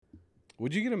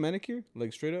Would you get a manicure?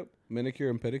 Like straight up manicure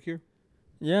and pedicure?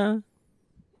 Yeah.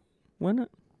 Why not?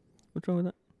 What's wrong with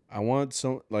that? I want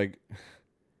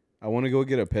I want to go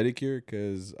get a pedicure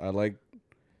because I like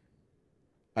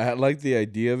the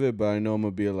idea of it, but I know I'm gonna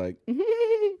be like,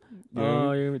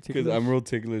 You're because I'm real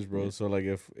ticklish, bro. Yeah. So like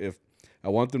if I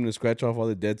want them to scratch off all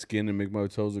the dead skin and make my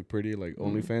toes look pretty, like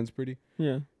OnlyFans pretty,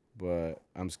 Yeah. but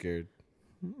I'm scared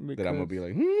that I'm gonna Because be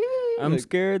like, I'm like,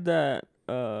 scared that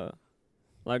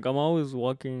like I'm always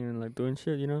walking and like doing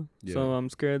shit, you know? Yeah. So I'm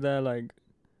scared that like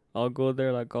I'll go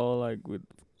there like all like with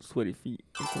sweaty feet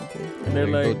or something. And they're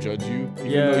they'll like judge you even though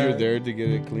Yeah. you're there to get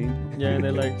it clean. yeah, and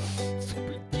they're like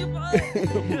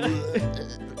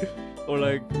or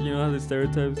like, you know how the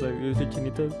stereotypes like you say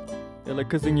chinitas? They're like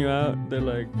cussing you out. They're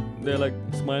like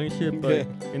smiling shit, but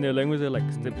in their language they're like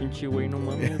este pinche güey no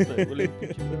mames, like huele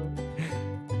pinche feo.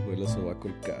 Huele a sobaco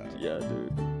el ca. Yeah,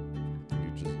 dude.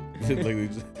 You just like they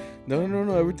just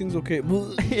no, everything's okay.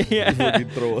 Yeah. Fucking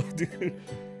throw up, dude.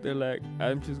 They're like,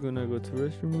 I'm just gonna go to the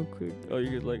restroom real quick. Oh, you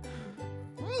get like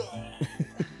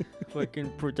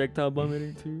fucking projectile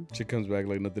vomiting too. She comes back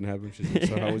like nothing happened. She's like,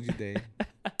 so how was your day?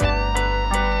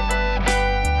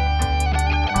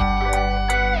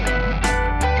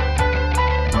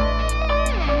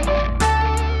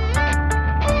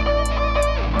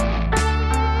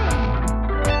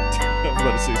 I'm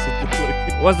about to say something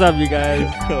like What's up, you guys?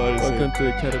 Welcome Welcome to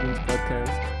the Chatterbeans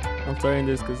podcast. I'm starting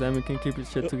this because Sammy can keep his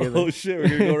shit together. Oh shit, we're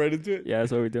gonna go right into it. Yeah,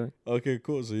 that's what we're doing. Okay,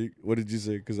 cool. So what did you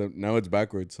say? Because now it's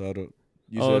backwards, so I don't.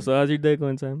 So how's your day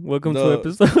going, Sam? Welcome No, to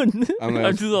episode. I'm I'm,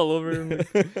 like- just all over him.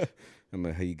 I'm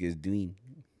like, how you guys doing?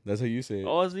 That's how you say it.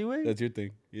 Oh, Z-Way? That's your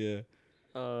thing. Yeah.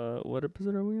 What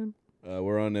episode are we on?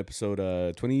 We're on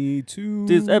episode 22.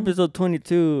 This is episode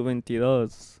 22, 22.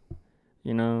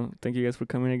 You know, thank you guys for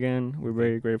coming again. We're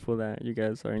very grateful that you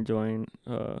guys are enjoying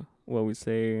what we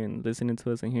say and listening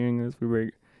to us and hearing us. We're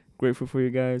very grateful for you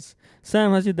guys.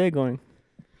 Sam, how's your day going?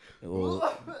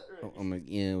 Well, I'm like,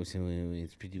 yeah,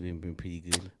 it's pretty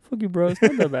good. Fuck you, bro. It's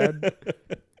not that bad.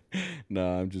 No,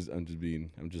 I'm just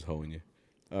hoeing you.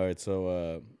 All right,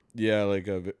 so yeah, like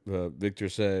Victor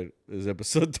said, this is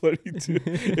episode 22.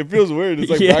 It feels weird.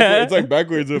 It's like Yeah. backwards. It's like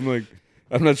backwards. I'm like,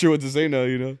 I'm not sure what to say now.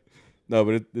 You know. No,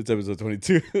 but it's episode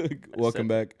 22. Welcome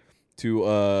back to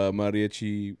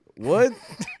Mariachi. What?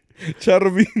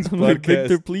 Chatterbeans I'm like, podcast.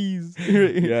 Victor, please.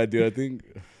 Yeah, dude. I think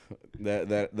that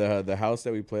the house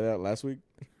that we played at last week,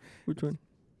 Which one?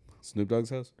 Snoop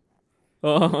Dogg's house.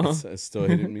 Oh. It's still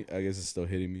hitting me. I guess it's still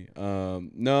hitting me.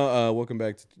 No. Welcome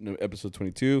back to episode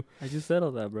 22. I just said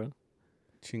all that, bro.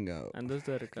 Chingao. Andas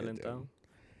de recalentado.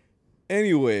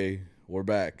 Anyway, we're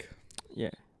back. Yeah.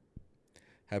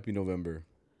 Happy November.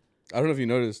 I don't know if you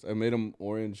noticed. I made them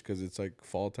orange because it's like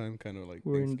fall time, kind of like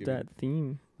We're in Thanksgiving. that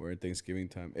theme. We're in Thanksgiving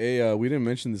time. Hey, we didn't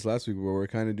mention this last week, but we're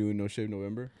kind of doing No Shave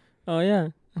November. Oh, yeah.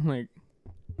 I'm like,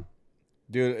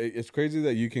 Dude, it's crazy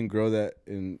that you can grow that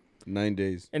in 9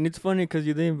 days. and it's funny because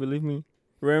you didn't believe me.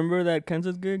 Remember that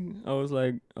Kansas gig? I was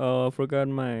like, oh, I forgot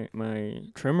my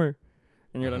trimmer.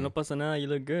 And you're like, no pasa nada, you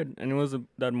look good. And it was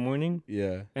that morning.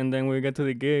 Yeah. And then when we got to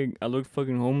the gig, I looked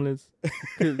fucking homeless.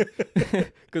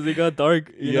 Because it got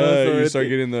dark. You know? So you start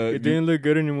getting the... It didn't look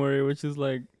good anymore. It was just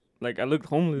like I looked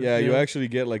homeless. Yeah, you know? actually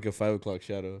get like a 5 o'clock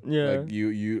shadow. Yeah. Like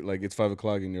you like it's 5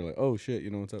 o'clock and you're like, oh shit, you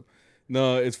know what's up?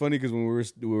 No, it's funny because when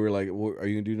we were like, well, are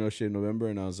you gonna do No Shave November?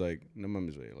 And I was like, no,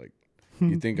 mama's way. Like,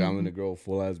 you think I'm gonna grow a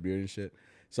full ass beard and shit?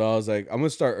 So I was like, I'm gonna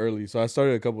start early. So I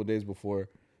started a couple of days before,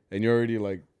 and you're already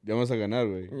like, almost like another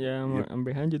way. Yeah, I'm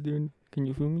behind you, dude. Can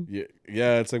you feel me?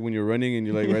 Yeah. It's like when you're running and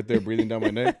you're like right there breathing down my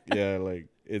neck. Yeah, like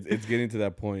it's getting to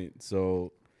that point.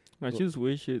 So I just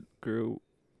wish it grew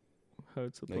how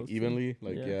it's supposed like to. evenly,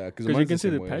 like yeah, because you can see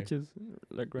the patches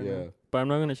like right now. But I'm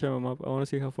not gonna show them up. I want to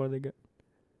see how far they get.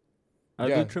 I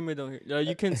Yeah. do trim it down here. Yeah,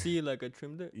 you can see like I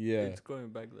trimmed it. Yeah. It's growing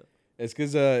back though. It's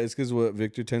because what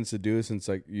Victor tends to do, since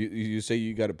like you say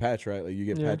you got a patch, right? Like you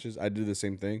get patches. I do the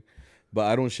same thing, but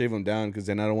I don't shave them down because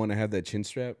then I don't want to have that chin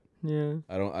strap. Yeah.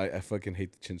 I fucking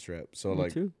hate the chin strap. So Me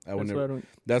like too. I would That's never. why I don't.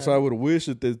 That's why I would wish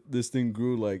that this thing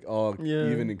grew like all Yeah.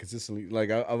 even and consistently. Like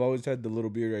I've always had the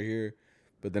little beard right here,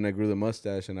 but then I grew the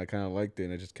mustache and I kind of liked it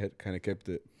and I just kind of kept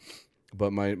it.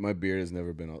 But my beard has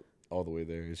never been all the way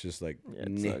there. It's just like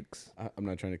It sucks. I'm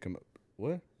not trying to come up.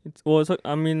 What? It's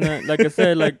I mean, like I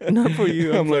said, like not for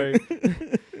you. I'm I'm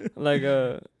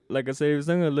like, like I said, if it's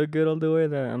not gonna look good all the way,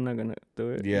 then I'm not gonna do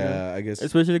it. you know? Yeah, I guess.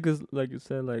 Especially because, like you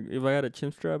said, like if I had a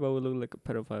chin strap, I would look like a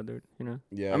pedophile, dude. You know.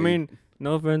 Yeah. I mean,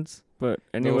 no offense, but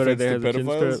no anybody offense that to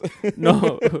has a chin strap, pedophiles.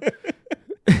 no.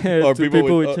 Or To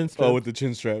people with chin straps. with the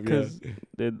chin strap. Yeah. Because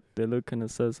they look kind of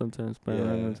sus sometimes, but I'm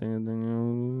not Yeah. gonna say anything. You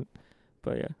know?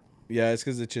 But yeah. Yeah, it's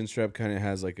because the chin strap kind of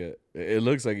has like a. It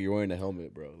looks like you're wearing a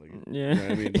helmet, bro. Like, Yeah. you know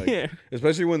what I mean? Like, Yeah.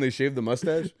 especially when they shave the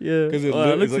mustache. Yeah. Because Oh,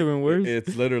 that looks it's even worse.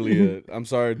 It's literally a. I'm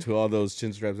sorry to all those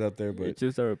chin straps out there, but It's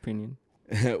just our opinion.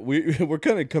 we're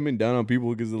kind of coming down on people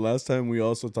because the last time we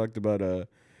also talked about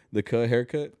the cut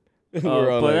haircut.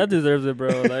 Oh, but that deserves it,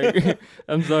 bro. Like,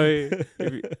 I'm sorry.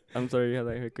 I'm sorry you have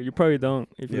that haircut. You probably don't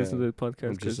if you listen to the podcast.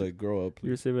 I'm just like, grow up.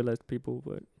 You're civilized people,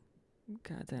 but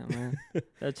goddamn, man,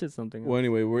 that's just something. Well,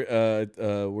 anyway, we're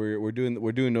doing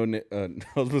no. I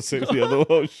was gonna say the other one.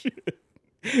 Oh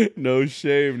shit. No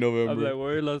shave November. I'm like,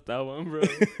 where you lost that one, bro?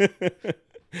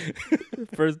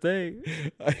 First day.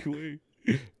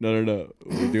 No.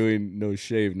 We're doing no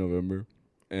shave November,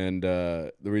 and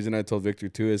the reason I told Victor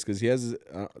too is because he has.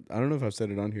 I don't know if I've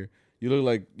said it on here. You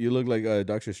look like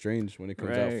Doctor Strange when it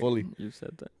comes out fully. You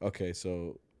said that. Okay,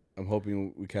 so I'm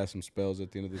hoping we cast some spells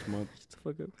at the end of this month. Shut the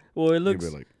fuck up. Well, it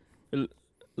looks like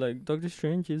like Doctor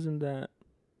Strange. Isn't that?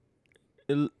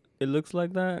 It looks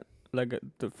like that like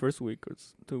the first week or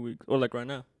 2 weeks or like right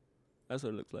now. That's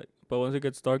what it looks like. But once it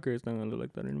gets darker, it's not gonna look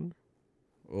like that anymore.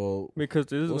 Well, because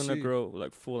this is gonna grow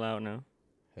like full out now.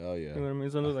 Hell yeah. You know what I mean?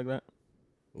 It's gonna look like that.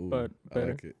 Ooh, but better.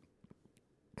 I like it.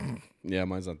 Yeah,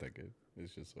 mine's not that good.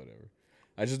 It's just whatever.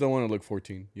 I just don't want to look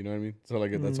 14. You know what I mean? So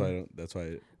like that's why I don't. That's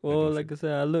why. Well, like I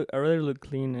said, I rather look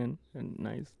clean and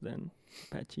nice than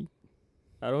patchy.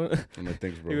 I don't. And I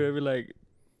think, bro. You're gonna be like,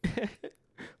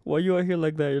 why you out here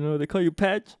like that? You know, they call you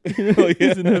Patch. You know,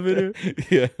 he's in that video.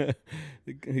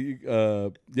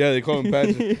 Yeah, they call him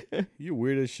Patch. You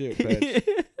weird as shit, Patch.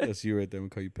 That's you right there. We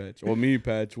call you Patch. Well, me,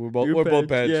 Patch. We're both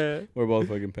Patch. Yeah. We're both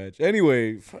fucking Patch.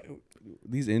 Anyway,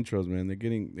 these intros, man, they're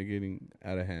getting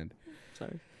out of hand.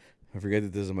 Sorry. I forget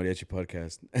that this is a mariachi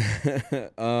podcast.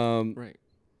 Right.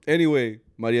 Anyway,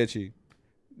 mariachi.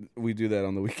 We do that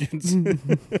on the weekends.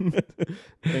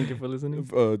 Thank you for listening.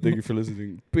 Thank you for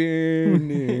listening.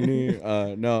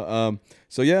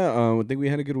 So yeah, I think we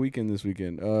had a good weekend this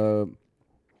weekend.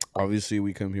 Obviously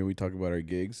we come here, we talk about our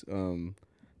gigs.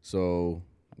 So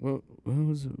what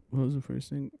was the first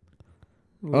thing?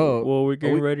 Well, we're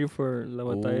getting ready for La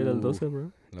Batalla del 12,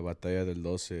 bro. La Batalla del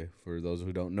 12. For those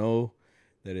who don't know,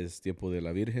 that is Tiempo de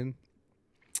la Virgen.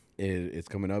 It's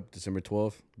coming up December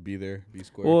 12th. Be there, be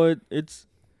square. Well,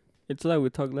 it's like we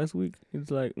talked last week. It's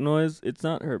like it's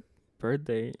not her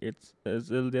birthday. It's El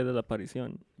Día de la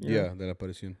Aparición. Yeah, de la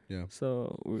Aparición. Yeah.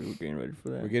 So we're getting ready for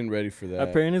that. We're getting ready for that.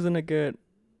 Apparently, it's gonna get,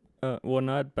 well,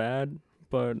 not bad,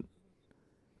 but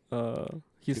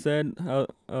he said how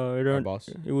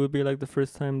it would be like the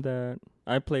first time that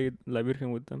I played La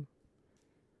Virgen with them.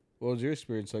 What was your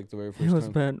experience like the very first time? It was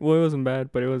bad. Well, it wasn't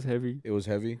bad, but it was heavy. It was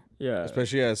heavy? Yeah.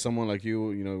 Especially as someone like you,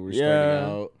 we're starting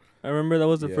out. I remember that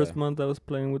was the first month I was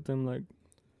playing with them, like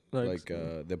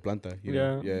De Planta. You yeah.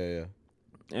 know? Yeah.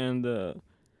 And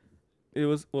it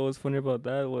was, what was funny about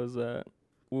that was that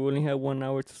we only had 1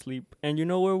 hour to sleep. And you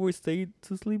know where we stayed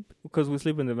to sleep? Because we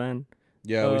sleep in the van.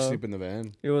 Yeah, we sleep in the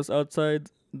van. It was outside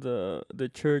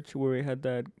the church where we had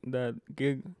that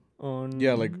gig on.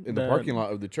 Yeah, like in the parking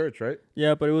lot of the church, right?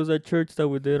 Yeah, but it was a church that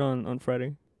we did on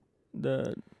Friday.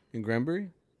 In Granbury?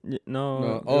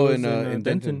 No. Oh, in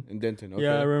Denton. In Denton. Okay.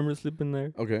 Yeah, I remember sleeping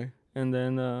there. Okay. And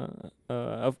then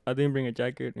I didn't bring a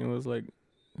jacket. It was like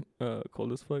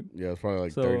cold as fuck. Yeah, it's probably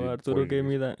like so 30, Arturo gave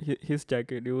me that his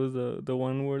jacket. It was the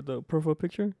one where the profile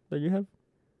picture that you have.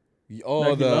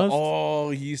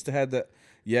 Oh, he used to have that.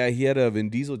 Yeah, he had a Vin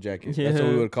Diesel jacket. Yeah. That's what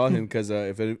we would call him because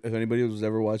if anybody was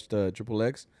ever watched Triple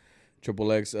X is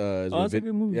with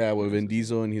with Vin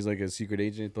Diesel, and he's like a secret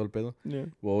agent. Todo el pedo. Yeah.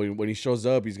 Well, when he shows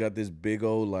up, he's got this big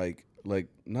old like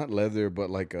not leather, but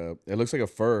like it looks like a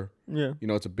fur. Yeah. You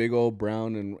know, it's a big old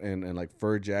brown and like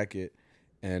fur jacket.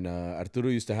 And Arturo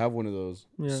used to have one of those.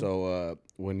 Yeah. So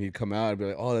when he'd come out, I'd be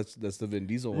like, "Oh, that's the Vin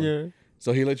Diesel one." Yeah.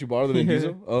 So he let you borrow the Vin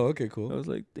Diesel? Oh, okay, cool. I was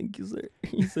like, "Thank you, sir.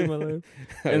 You saved my life."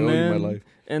 And then, my life.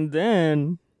 And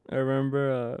then I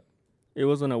remember it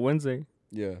was on a Wednesday.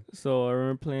 Yeah. So I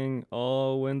remember playing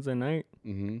all Wednesday night.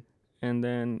 Mm-hmm. And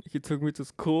then he took me to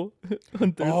school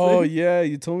on Thursday. Oh yeah,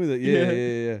 you told me that.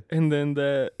 Yeah. And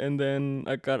then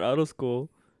I got out of school,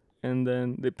 and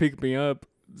then they picked me up.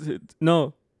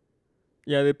 No.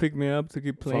 Yeah, they picked me up to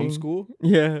keep playing. From school?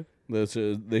 Yeah.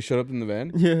 They showed up in the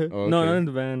van? Yeah. Oh, okay. No, not in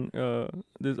the van.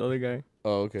 This other guy.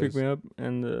 Oh, okay. Picked me up,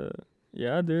 and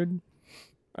yeah, dude.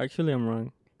 Actually, I'm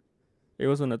wrong. It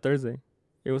was on a Thursday.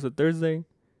 It was a Thursday.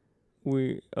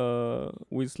 We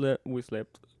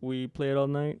slept. We played all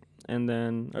night, and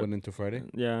then went into Friday.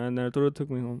 Yeah, and then Arturo took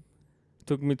me home,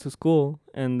 took me to school,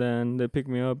 and then they picked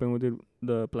me up, and we did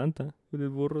the planta. We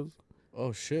did burros.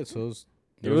 Oh shit! So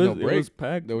there was no break. It was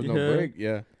packed. There was no break.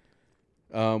 Yeah.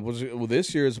 Well,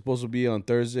 this year is supposed to be on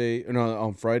Thursday, no,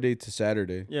 on Friday to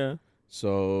Saturday. Yeah,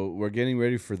 So we're getting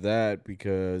ready for that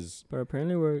because but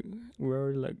apparently we're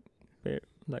already like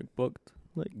booked.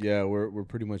 Like yeah, we're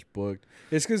pretty much booked.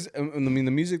 It's because I mean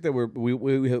the music that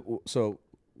so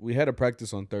we had a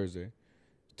practice on Thursday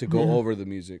to go Yeah. over the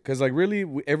music because like really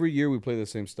every year we play the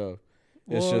same stuff.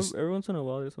 It's well, just every once in a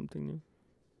while there's something new.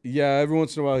 yeah, every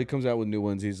once in a while he comes out with new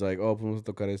ones. He's like, oh, vamos a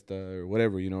tocar esta or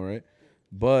whatever, you know, right?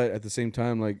 But at the same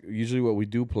time, like usually what we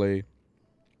do play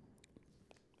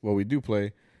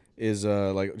is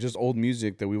like just old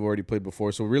music that we've already played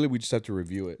before. So really, we just have to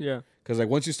review it. Yeah. Cause like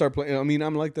once you start playing, I mean,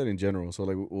 I'm like that in general. So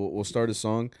like we'll start a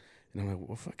song, and I'm like,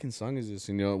 what fucking song is this?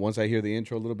 And you know, once I hear the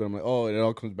intro a little bit, I'm like, oh, it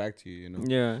all comes back to you, you know.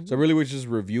 Yeah. So really, we're just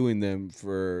reviewing them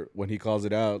for when he calls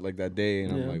it out like that day,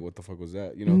 and I'm Yeah. like, what the fuck was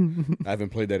that? You know, I haven't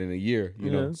played that in a year, you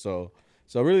know. Yeah.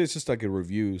 So really, it's just like a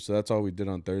review. So that's all we did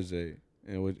on Thursday,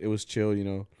 and it was chill, you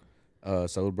know.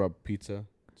 Saul brought pizza,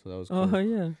 so that was cool. Oh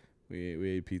yeah. We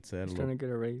ate pizza. Had He's a trying little, to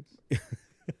get a raise.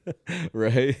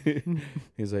 right?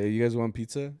 He's like, hey, you guys want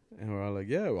pizza? And we're all like,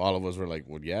 yeah. All of us were like,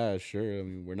 well, yeah, sure. I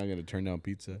mean, we're not gonna turn down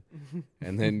pizza.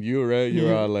 And then you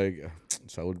were all like,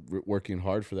 so working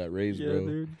hard for that raise, Yeah, bro.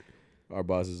 dude. Our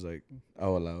boss is like,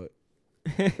 I'll allow it.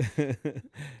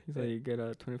 He's like, you get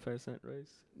a 25-cent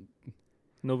raise.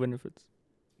 No benefits.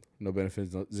 No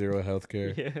benefits, zero health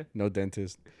care, Yeah. no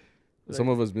dentist. Like- Some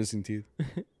of us missing teeth.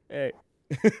 Hey,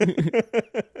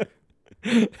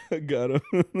 Got him.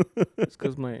 it's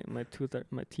because my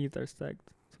teeth are stacked,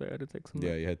 so I had to take some.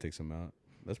 Yeah, you had to take some out.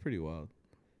 That's pretty wild.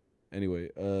 Anyway,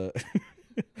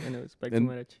 Anyways, back and-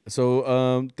 to Marach.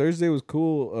 so Thursday was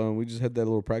cool. We just had that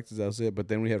little practice. That was it. But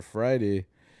then we had Friday.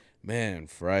 Man,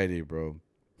 Friday, bro.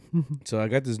 So I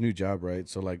got this new job, right?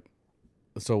 So like,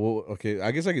 okay.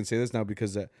 I guess I can say this now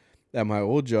because at my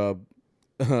old job,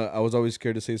 I was always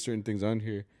scared to say certain things on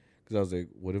here because I was like,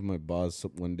 what if my boss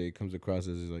one day comes across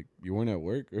as like, you weren't at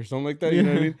work or something like that? You know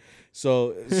what I Yeah. mean?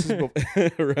 So it's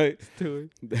just, right, Do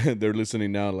they're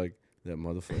listening now, like that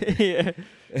motherfucker. it.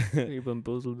 Yeah. You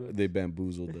bamboozled us. They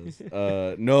bamboozled us.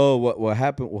 No, what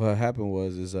happened? What happened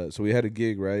was so we had a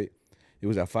gig, right? It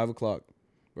was at 5:00,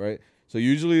 right? So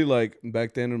usually, like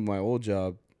back then in my old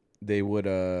job, they would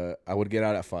I would get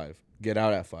out at 5. Get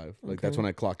out at 5. Like that's Okay. when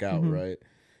I clock out, Mhm. right?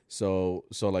 So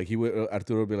like he would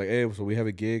Arturo would be like, hey, so we have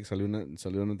a gig, salió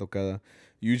una tocada.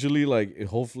 Usually, like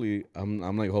hopefully, I'm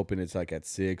like hoping it's like at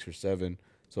 6 or 7,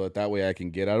 so that way I can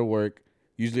get out of work.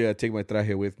 Usually I take my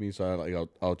traje with me, so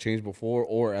I'll change before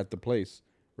or at the place,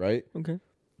 right? Okay.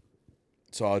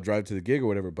 So I'll drive to the gig or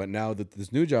whatever. But now that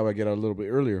this new job, I get out a little bit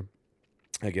earlier.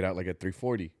 I get out like at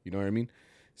 3:40. You know what I mean?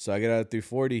 So I get out at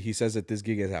 3:40. He says that this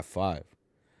gig is at 5.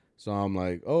 So I'm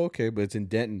like, oh, okay, but it's in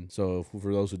Denton. So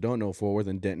for those who don't know, Fort Worth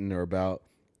and Denton are about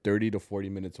 30 to 40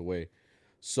 minutes away.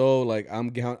 So like I'm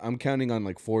counting on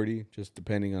like 40, just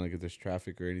depending on like if there's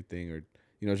traffic or anything, or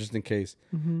you know, just in case.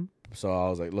 Mm-hmm. So I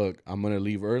was like, look, I'm gonna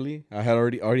leave early. I had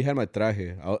already had my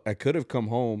traje. I could have come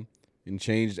home and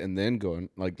changed and then gone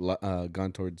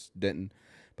towards Denton,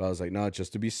 but I was like, no,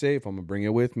 just to be safe, I'm gonna bring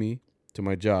it with me to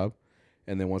my job,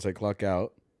 and then once I clock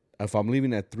out, if I'm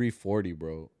leaving at 3:40,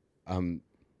 bro, You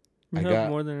I have got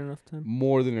more than enough time.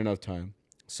 more than enough time.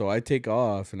 So I take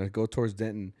off and I go towards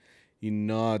Denton. You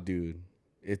know, dude,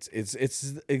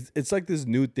 it's like this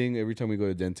new thing every time we go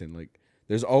to Denton. Like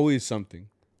there's always something,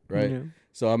 right? Yeah.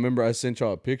 So I remember I sent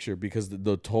y'all a picture because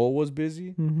the toll was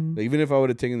busy. Mm-hmm. Like, even if I would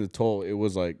have taken the toll, it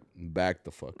was like back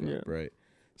the fuck up, Yeah. right?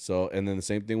 So and then the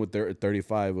same thing with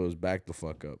 35, it was back the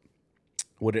fuck up.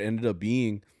 What it ended up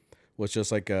being was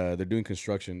just like they're doing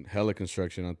hella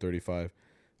construction on 35,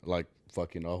 like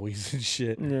fucking always and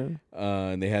shit. Yeah.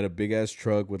 And they had a big ass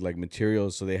truck with like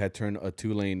materials, so they had turned a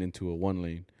 2-lane into a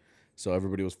 1-lane. So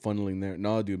everybody was funneling there.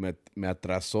 No, dude, me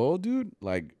atrasó, dude,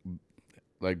 like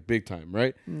big time,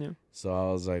 right? Yeah. So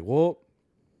I was like, well,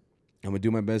 I'm gonna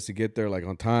do my best to get there like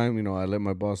on time. You know, I let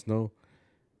my boss know.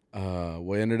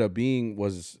 What ended up being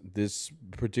was this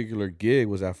particular gig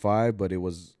was at 5, but it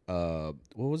was what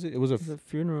was it? It was It was a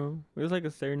funeral. It was like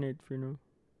a serenade funeral.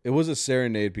 it was a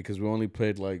serenade because we only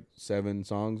played like 7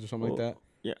 songs or something like Oh, that.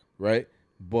 yeah. Right.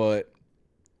 But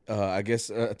I guess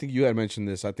I think you had mentioned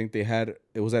this. I think it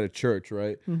was at a church,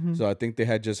 right? Mm-hmm. So I think they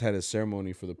had just had a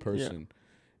ceremony for the person,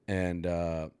 and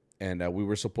we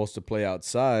were supposed to play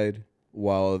outside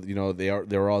while you know they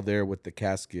were all there with the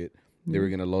casket. They were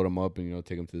gonna load them up and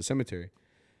take them to the cemetery.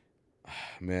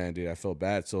 Man, dude, I felt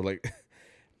bad. So like,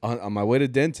 on my way to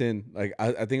Denton, like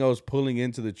I think I was pulling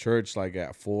into the church like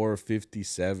at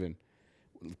 4:57.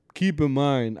 Keep in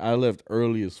mind, I left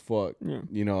early as fuck. Yeah.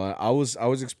 You know, I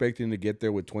was expecting to get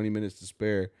there with 20 minutes to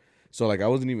spare. So like I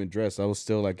wasn't even dressed. I was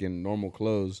still like in normal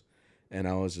clothes. And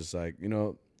I was just like,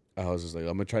 I was just like,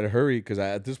 I'm gonna try to hurry because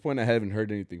at this point I haven't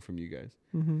heard anything from you guys.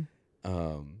 Mm-hmm.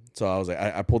 So I was like,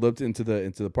 I pulled up into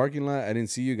the parking lot. I didn't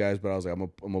see you guys, but I was like,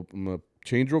 I'm gonna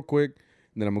change real quick,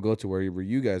 and then I'm gonna go to wherever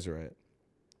you guys are at.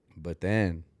 But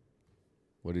then,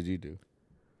 what did you do?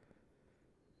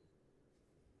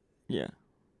 Yeah.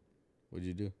 What did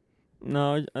you do?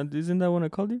 No, isn't that when I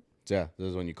called you? Yeah, this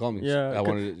is when you called me. Yeah, I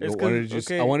wanted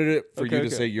it's I wanted it for okay, you to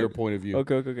okay, say your okay. point of view.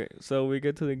 Okay. So we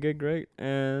get to the gig, right?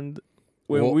 And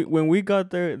Well- when we got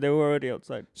there, they were already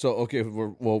outside. So okay,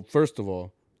 well, first of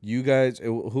all, you guys,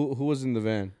 who was in the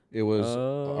van? It was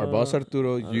our boss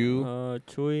Arturo, you,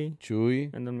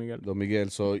 Chuy, and then Miguel. Don Miguel.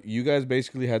 So you guys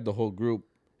basically had the whole group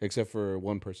except for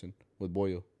one person with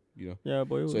Boyo. Yeah,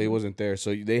 boy. So he wasn't there.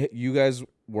 So you guys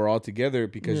were all together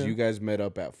because Yeah. you guys met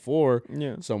up at 4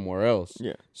 Yeah. somewhere else.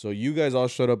 Yeah. So you guys all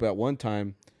showed up at one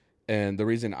time, and the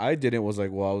reason I didn't was like,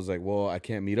 I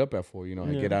can't meet up at 4. I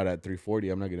get Yeah. out at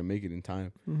 3:40. I'm not gonna make it in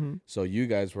time. Mm-hmm. So you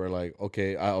guys were like,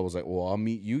 okay. I was like, well, I'll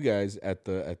meet you guys at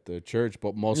the church,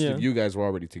 but most Yeah. of you guys were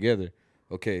already together.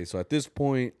 Okay, so at this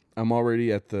point, I'm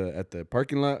already at the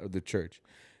parking lot of the church,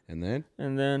 and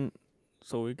then.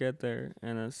 So we get there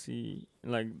and I see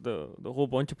like the whole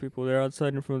bunch of people there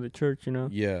outside in front of the church,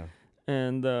 Yeah.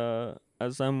 And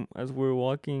as we're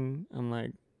walking, I'm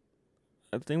like,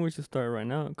 I think we should start right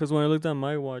now. Cause when I looked at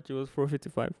my watch, it was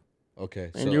 4:55, Okay.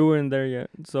 and you weren't there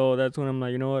yet. So that's when I'm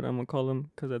like, you know what? I'm gonna call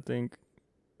him because I think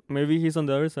maybe he's on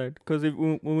the other side. Cause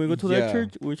when we go to Yeah. that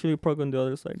church, we usually park on the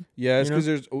other side. Yeah, it's You because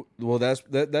there's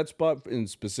that spot in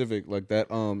specific, like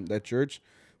that church,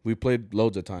 we played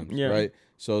loads of times, Yeah. right?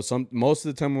 So most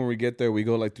of the time when we get there, we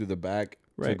go like through the back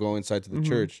to Right. go inside to the Mhm.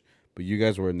 church. But you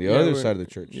guys were in the Yeah, other we're- side of the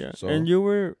church. Yeah. So And you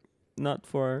were not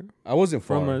far I wasn't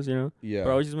from far. us, Yeah.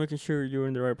 But I was just making sure you were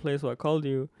in the right place, so I called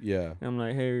you. Yeah. And I'm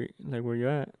like, hey, like, where you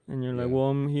at? And you're like, Yeah. well,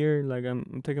 I'm here. Like,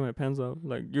 I'm taking my pants off.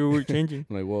 Like, you were changing.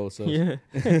 I'm like, whoa, so Yeah.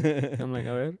 I'm like,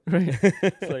 all right. Right.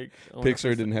 It's like, I wanna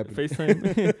Pixar didn't happen.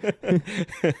 FaceTime.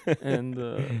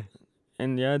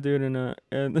 and yeah, dude.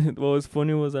 And what was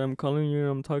funny was that I'm calling you and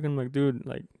I'm talking like, dude,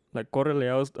 like correle.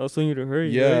 I was telling you to hurry.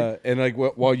 Yeah, Right? and like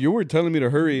while you were telling me to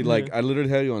hurry, like Yeah. I literally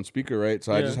had you on speaker, right?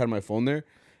 So I Yeah. just had my phone there,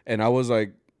 and I was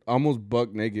like almost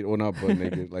buck naked. Well, not buck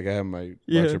naked. Like I had my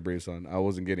Yeah. boxer briefs on. I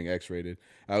wasn't getting X-rated.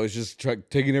 I was just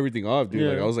taking everything off, dude.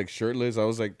 Like Yeah. I was like shirtless. I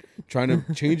was like trying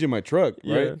to change in my truck,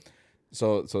 right? Yeah.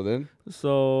 So then,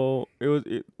 So what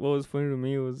was funny to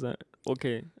me was that,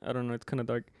 okay, I don't know, it's kind of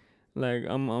dark. Like,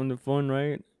 I'm on the phone,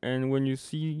 right? And when you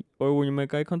see or when you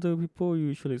make eye contact with people, you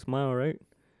usually smile, right?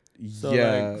 So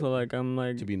yeah, I'm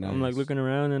like, to be I'm like nice. looking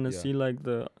around and I Yeah. see like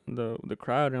the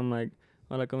crowd, and I'm like,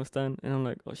 hola, ¿cómo están? And I'm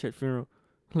like, oh shit, funeral.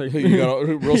 Like, you got all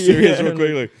real serious Yeah, real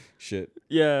quick, like shit.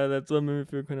 yeah, that's what made me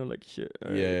feel kind of like shit.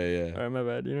 All right. Yeah. All right, my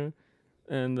bad,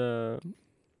 And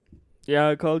yeah,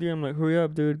 I called you. I'm like, hurry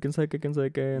up, dude. Quién sabe qué, quién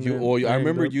sabe qué. And then I hanged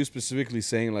remember up. you specifically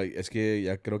saying like, "Es que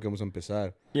ya creo que vamos a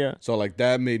empezar." Yeah. So like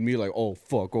that made me like, oh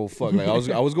fuck. Like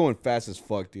I was going fast as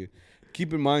fuck, dude.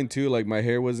 Keep in mind too, like my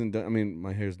hair wasn't done. I mean,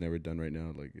 my hair's never done right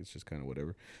now. Like it's just kind of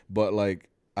whatever. But like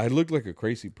I looked like a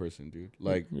crazy person, dude.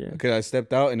 Like Yeah. because I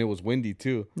stepped out and it was windy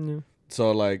too. Yeah.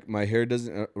 So like my hair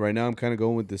doesn't. Right now I'm kind of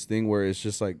going with this thing where it's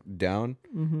just like down,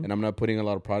 Mm-hmm. and I'm not putting a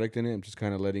lot of product in it. I'm just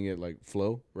kind of letting it like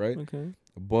flow, right? Okay.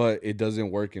 But it doesn't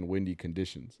work in windy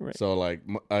conditions. Right. So like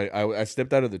I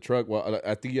stepped out of the truck. Well,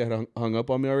 I think you had hung up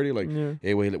on me already. Like, yeah.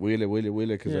 hey, wait,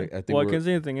 because Yeah. like I think Well, I we're- can't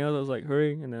say anything else. I was like,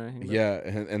 hurry, and then I hanged up. yeah,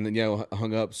 and then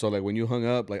hung up. So like when you hung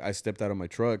up, like I stepped out of my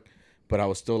truck, but I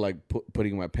was still like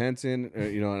putting my pants in,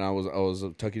 and I was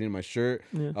tucking in my shirt.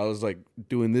 Yeah. I was like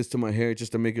doing this to my hair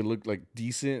just to make it look like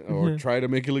decent, or Yeah. try to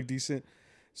make it look decent.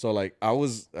 So like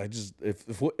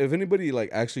if anybody like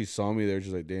actually saw me, they're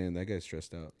just like, damn, that guy's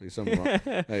stressed out. Like something wrong.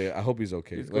 Hey, I hope he's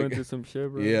okay. He's Like, going through some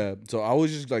shit, bro. yeah. So I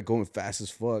was just like going fast as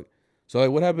fuck. So like,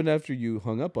 what happened after you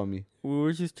hung up on me? We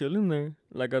were just chilling there.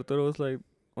 Like Arturo was like,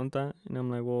 on that, and I'm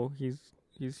like, well,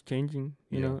 he's changing,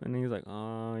 you Yeah. know. And then he's like,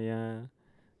 oh yeah.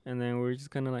 And then we were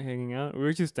just kind of like hanging out. We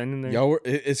were just standing there. Y'all were.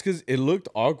 It's because it looked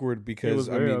awkward It because was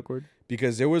I very mean awkward.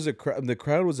 because there was a crowd. The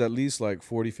crowd was at least like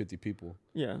 40, 50 people.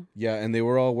 Yeah. Yeah, and they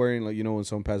were all wearing like when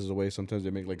someone passes away, sometimes they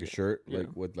make like a shirt Yeah.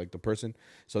 like with like the person.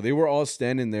 So they were all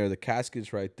standing there. The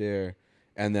casket's right there,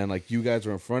 and then like you guys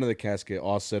were in front of the casket,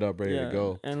 all set up, ready yeah. to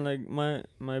go. And like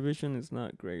my vision is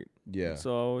not great. Yeah.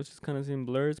 So I was just kind of seeing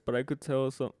blurs, but I could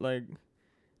tell like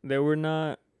they were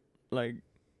not like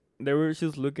they were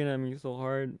just looking at me so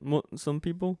hard. Some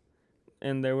people,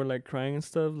 and they were like crying and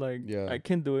stuff. Like, Yeah. I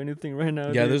can't do anything right now.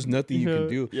 Yeah, dude. there's nothing you can know?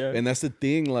 do. Yeah. And that's the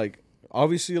thing. Like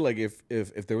obviously, like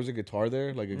if there was a guitar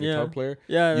there, like a guitar Yeah. player,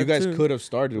 Yeah. you that guys too. could have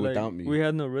started Like, without me. We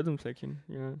had no rhythm section.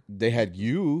 You know. They had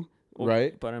you.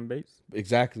 right? But on bass.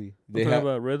 Exactly. I'm They talking have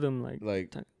about rhythm,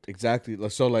 like exactly.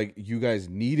 So like you guys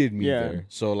needed me Yeah. there.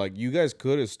 So like you guys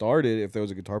could have started if there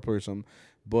was a guitar player or something.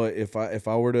 But if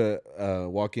I were to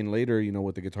walk in later,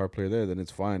 with the guitar player there, then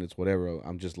it's fine. It's whatever.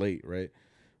 I'm just late, right?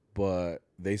 But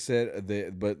they said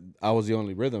but I was the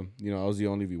only rhythm. I was the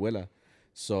only vihuela.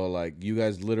 So like you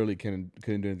guys literally couldn't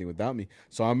do anything without me.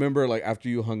 So I remember like after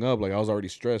you hung up, like I was already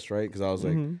stressed, right? Because I was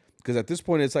like, because at this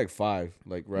point it's like 5,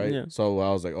 like right. Yeah. So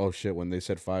I was like, oh shit. When they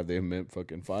said 5, they meant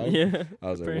fucking 5. Yeah. I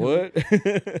was like,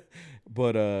 apparently.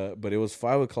 what? But it was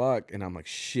 5 o'clock, and I'm like,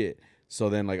 shit. So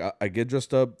then like I get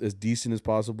dressed up as decent as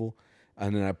possible,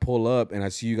 and then I pull up and I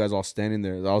see you guys all standing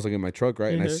there. I was like in my truck,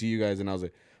 right? And I Yeah. see you guys, and I was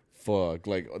like, fuck,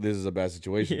 like this is a bad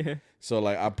situation. Yeah. So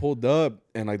like I pulled up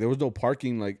and like there was no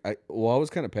parking. Like I was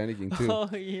kind of panicking too. Oh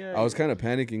yeah. I was kind of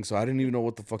panicking, so I didn't even know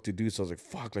what the fuck to do. So I was like,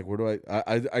 fuck, like where do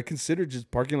I considered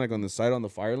just parking like on the side on the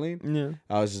fire lane.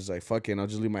 Yeah. I was just like, fuck it, I'll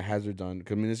just leave my hazards on.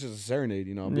 Cause I mean it's just a serenade,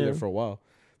 I'll be Yeah. there for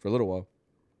a little while.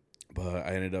 But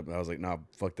I ended up, I was like, nah,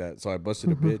 fuck that. So I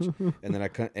busted a bitch, and then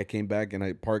I came back and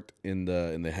I parked in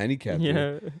the handicap.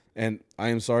 Yeah. And I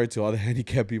am sorry to all the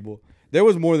handicap people. There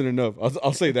was more than enough.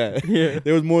 I'll say that. Yeah.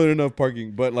 There was more than enough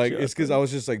parking. But like, Shut it's because I was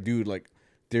just like, dude, like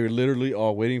they're literally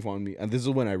all waiting for me. And this is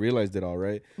when I realized it all,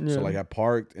 right? Yeah. So like I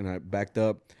parked and I backed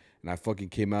up and I fucking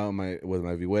came out with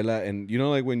my vihuela. And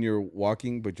like when you're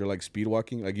walking, but you're like speed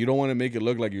walking, like you don't want to make it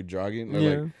look like you're jogging. Or, Yeah.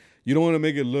 like you don't want to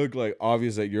make it look like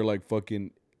obvious that you're like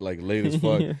fucking like late as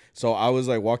fuck. Yeah. So I was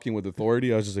like walking with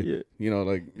authority. I was just like,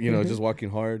 Yeah. just walking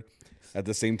hard. At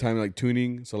the same time, like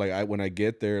tuning. So like when I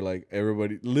get there, like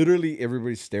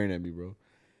everybody's staring at me, bro.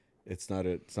 It's not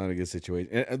a good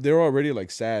situation. And they're already like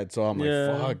sad. So I'm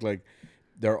Yeah. like, fuck, like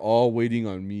they're all waiting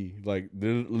on me. Like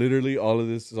literally all of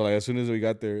this. So like as soon as we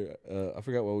got there, I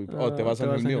forgot what we. Te vas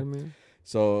Angel Mío.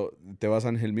 So Te vas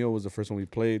Angel Mío was the first one we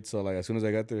played. So like as soon as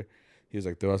I got there, he was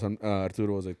like Te vas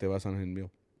Arturo was like Te vas Angel Mío.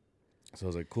 So I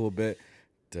was like, cool, bet.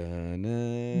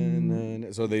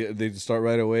 So they start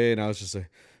right away, and I was just like.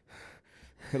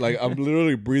 Like I'm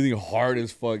literally breathing hard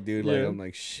as fuck, dude. Like I'm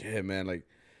like shit, man. Like,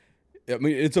 I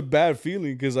mean, it's a bad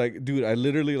feeling because, like, dude, I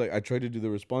literally like I tried to do the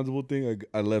responsible thing.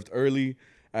 I left early.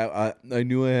 I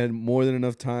knew I had more than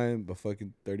enough time, but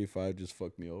fucking 35 just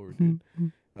fucked me over, dude.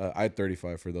 I had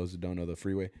 35 for those who don't know the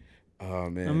freeway. Oh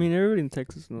man. I mean, everybody in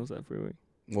Texas knows that freeway.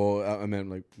 Well, I meant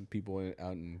like people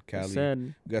out in Cali. Sad.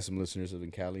 We got some listeners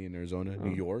in Cali and Arizona,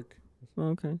 New York. Oh,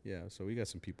 okay. Yeah, so we got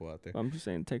some people out there. I'm just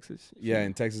saying Texas. Yeah,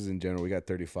 in Texas in general, we got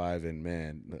 35, and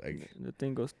man, like the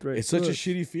thing goes straight. it's such a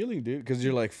shitty feeling, dude, because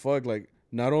you're like, fuck, like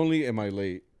not only am I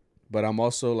late, but I'm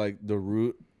also like the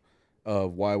root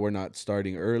of why we're not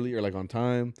starting early or like on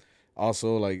time.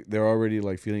 Also, like they're already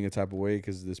like feeling a type of way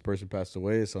because this person passed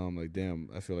away, so I'm like, damn,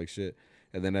 I feel like shit.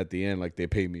 And then at the end, like they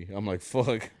pay me. I'm like,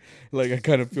 fuck, like I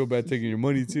kind of feel bad taking your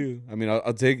money too. I mean,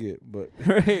 I'll take it, but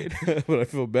right. but I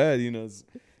feel bad, It's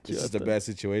just a bad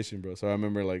situation, bro. So I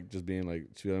remember like just being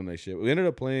like feeling like shit. We ended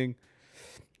up playing.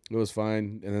 It was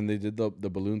fine, and then they did the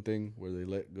balloon thing where they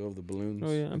let go of the balloons.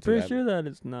 Oh yeah, I'm pretty sure that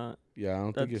it's not. Yeah, I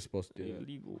don't think you're supposed to do that.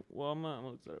 Illegal. Well, I'm gonna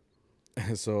look that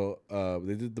up. So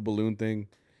they did the balloon thing,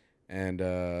 and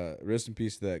rest in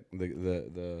peace to that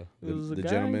the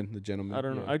gentleman. I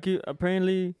don't know.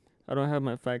 Apparently I don't have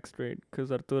my facts straight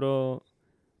because Arturo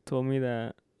told me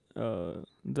that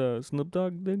the Snoop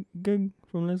Dogg gig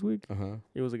from last week.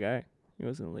 It was a guy. It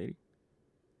wasn't a lady.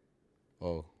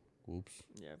 Oh, oops.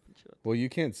 Yeah. Well, you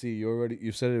can't see.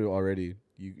 You said it already.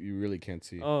 You really can't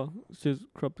see. Oh, just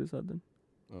crop this out then.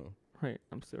 Oh. Right,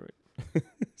 I'm still right.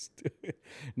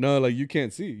 No, like you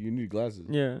can't see. You need glasses.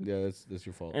 Yeah. Yeah, that's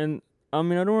your fault. And I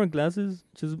mean, I don't wear glasses.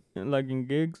 Just like in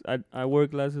gigs, I wear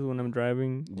glasses when I'm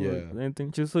driving. Yeah. Or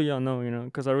anything. Just so y'all know,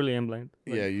 because I really am blind.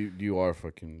 Like, yeah, you are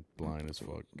fucking blind as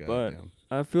fuck. God but damn.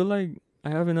 I feel like I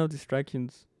have enough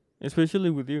distractions, especially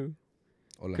with you,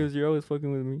 because you're always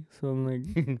fucking with me. So I'm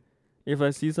like, if I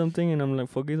see something and I'm like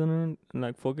focus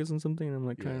on something, and I'm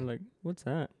like trying to like, what's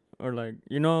that? Or like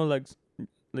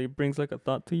like it brings like a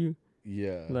thought to you.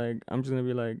 Yeah. Like I'm just gonna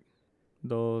be like,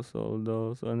 dos, and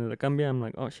then like cambia. I'm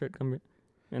like, oh shit, cambia,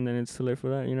 and then it's too late for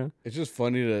that. It's just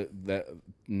funny that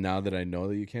now that I know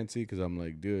that you can't see, because I'm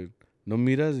like, dude, no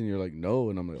miras, and you're like, no,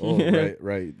 and I'm like, oh,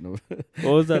 right, no.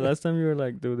 What was that last time you were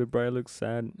like, dude, the bride looks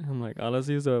sad? I'm like, all I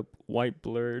see is a white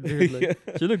blur, dude. Like,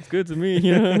 she looks good to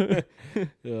me,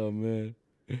 Oh man.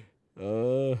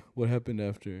 What happened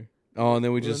after? Oh, and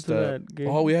then we just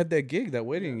we had that gig, that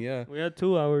wedding, yeah. We had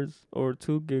 2 hours or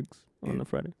 2 gigs on a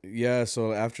Friday. Yeah,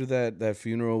 so after that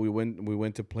funeral, we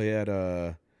went to play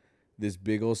at this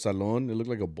big old salon. It looked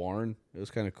like a barn. It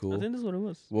was kind of cool. I think that's what it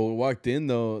was. Well, we walked in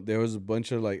though. There was a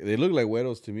bunch of like, they looked like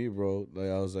güeros to me, bro. Like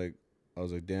I was like, I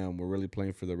was like, damn, we're really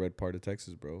playing for the red part of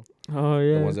Texas, bro. Oh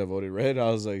yeah. The ones that voted red. I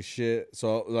was like, shit.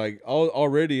 So like,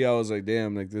 already I was like,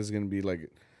 damn, like this is gonna be like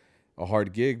a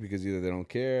hard gig because either they don't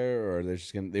care or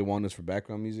they want us for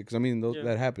background music. Because I mean,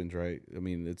 that happens, right? I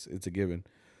mean, it's a given.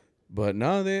 But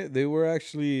no, they were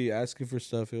actually asking for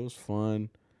stuff. It was fun.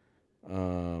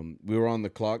 We were on the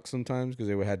clock sometimes because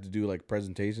they had to do like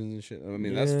presentations and shit. I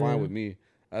mean, that's fine with me.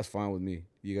 That's fine with me.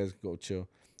 You guys can go chill.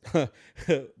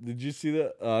 Did you see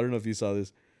that? I don't know if you saw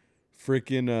this.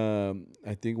 Freaking,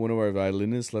 I think one of our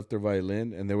violinists left their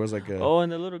violin, and there was like a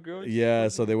and the little girl. Yeah,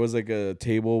 so there was like a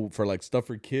table for like stuff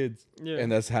for kids. Yeah,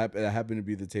 and that happened to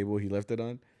be the table he left it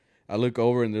on. I look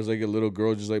over and there's like a little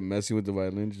girl just like messing with the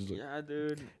violin. Just like, yeah,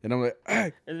 dude. And I'm like, ah.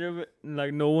 And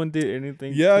like no one did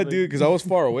anything. Yeah, dude, because I was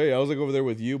far away. I was like over there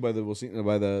with you by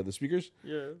the speakers.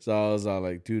 Yeah. So I was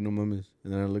like, dude, no mames.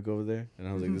 And then I look over there and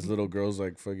I was like, this little girl's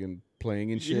like fucking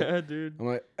playing and shit. Yeah, dude. I'm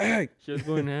like, ah. She was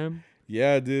going ham.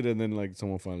 Yeah, dude. And then like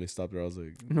someone finally stopped her. I was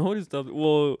like, nobody stopped.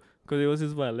 Well, because it was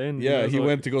his violin. Yeah, he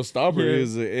went to go stop her. Yeah. He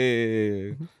was like,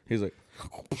 hey. He's like,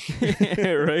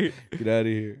 right. Get out of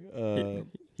here.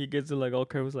 He gets it like all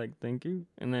careless, like thank you,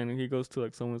 and then he goes to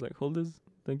like someone's like hold this,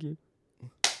 thank you.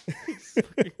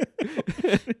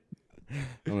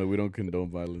 I'm like, we don't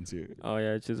condone violence here. Oh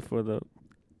yeah, it's just for the.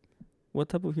 What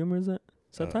type of humor is that?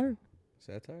 Satire?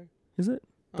 Satire? Is it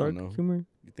dark humor?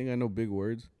 You think I know big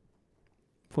words?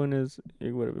 Point is,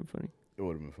 it would have been funny. It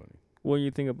would have been funny. When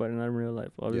you think about it, not in real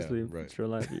life. Obviously, yeah, right. It's real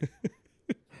life.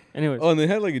 Anyways. Oh, and they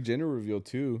had like a gender reveal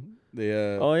too. They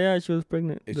oh yeah, she was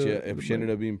pregnant. She ended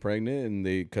up being pregnant, and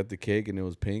they cut the cake, and it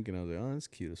was pink, and I was like, oh, that's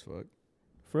cute as fuck.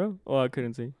 For real? Oh, I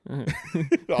couldn't see.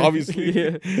 Obviously.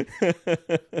 Yeah.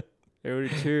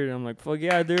 Everybody cheered. I'm like, fuck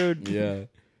yeah, dude. Yeah.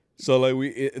 So like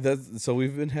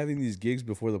we've been having these gigs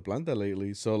before the planta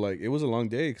lately. So like it was a long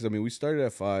day because I mean we started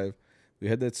at 5, we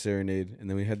had that serenade, and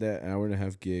then we had that hour and a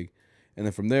half gig, and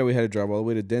then from there we had to drive all the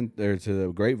way to to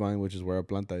the Grapevine, which is where our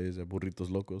planta is at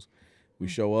Burritos Locos. We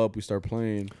show up, we start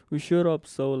playing. We showed up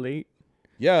so late.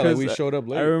 Yeah, like we showed up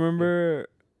late. I remember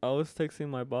I was texting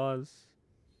my boss,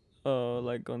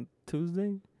 like on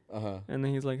Tuesday. And then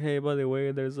he's like, "Hey, by the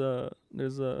way, there's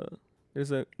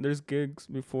gigs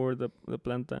before the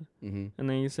planta." Mm-hmm. And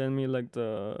then he sent me like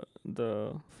the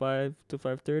 5 to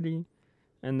 5:30,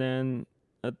 and then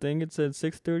I think it said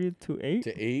 6:30 to 8.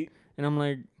 To 8. And I'm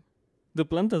like, the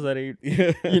planta's at 8.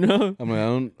 Yeah. You know. I'm like,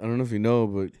 I don't know if you know,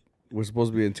 but we're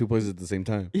supposed to be in 2 places at the same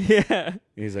time. Yeah. And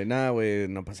he's like, nah, wait,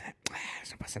 no pasa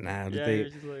nada. Yeah,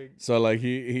 just like. So like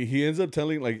he ends up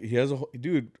telling like he has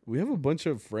we have a bunch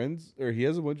of friends, or he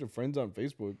has a bunch of friends on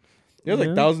Facebook. He has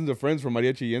like thousands of friends from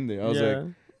Mariachi Allende. I was like,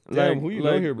 damn, who you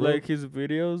know here, bro? Like his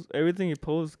videos, everything he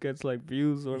posts gets like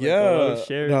views or like a lot of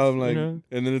shares. No, I'm like, you know?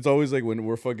 And then it's always like when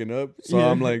we're fucking up. So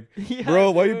I'm like, bro,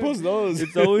 why you post those?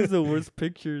 It's always the worst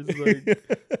pictures.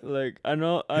 Like I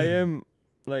know I am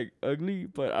like ugly,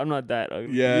 but I'm not that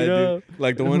ugly. Yeah, you know? dude.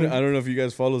 Like the one, I don't know if you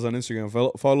guys follow us on Instagram.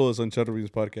 Follow us on Chato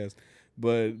Beans Podcast.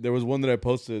 But there was one that I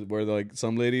posted where like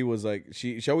some lady was like,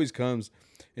 she always comes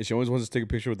and she always wants to take a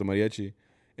picture with the mariachi.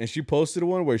 And she posted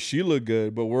one where she looked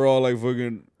good, but we're all like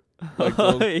fucking,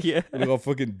 like, yeah, like all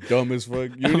fucking dumb as fuck.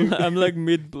 I'm like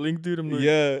mid blink, dude. I'm like,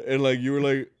 yeah, and like you were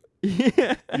like,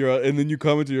 yeah, and then you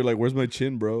commented, you're like, "Where's my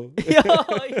chin, bro?" Yeah,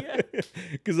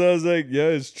 because I was like, "Yeah,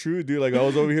 it's true, dude." Like I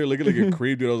was over here looking like a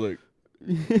creep, dude. I was like,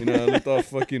 I looked all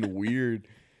fucking weird.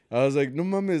 I was like, "No,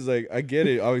 mames, like I get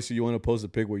it. Obviously, you want to post a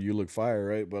pic where you look fire,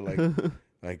 right? But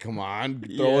like, come on,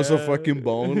 throw us a fucking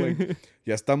bone. Like,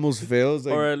 ya estamos feos.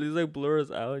 Like, or at least like blur us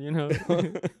out, you know?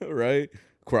 Right?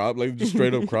 Crop, like just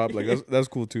straight up crop. Like that's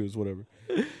cool too. It's whatever.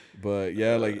 But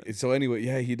yeah, like so. Anyway,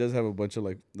 yeah, he does have a bunch of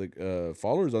like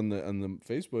followers on the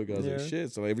Facebook. I was like,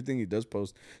 shit. So everything he does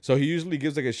post. So he usually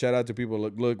gives like a shout out to people.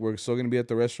 Look, we're still gonna be at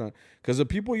the restaurant because the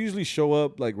people usually show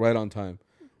up like right on time,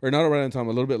 or not right on time,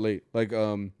 a little bit late. Like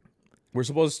we're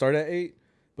supposed to start at 8.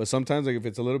 But sometimes, like, if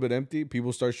it's a little bit empty,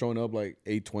 people start showing up, like,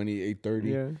 8:20, 8:30.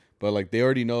 Yeah. But, like, they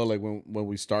already know, like, when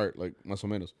we start, like, más o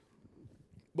menos.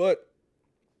 But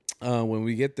when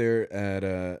we get there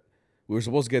at, we were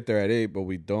supposed to get there at 8, but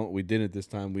we didn't this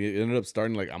time. We ended up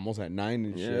starting, like, almost at 9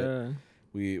 and shit. Yeah.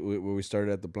 We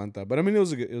started at the planta. But, I mean, it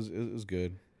was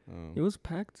good. It was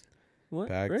packed. What?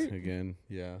 Packed right? again,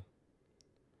 yeah.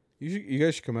 You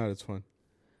guys should come out. It's fun.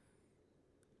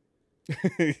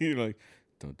 You're like,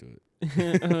 don't do it.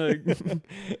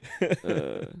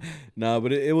 Nah,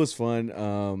 but it was fun.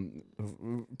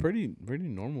 Pretty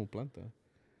normal planta.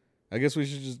 I guess we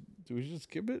should just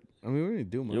skip it. I mean, we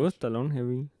didn't do much. It was talon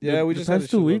heavy. Yeah, we the just had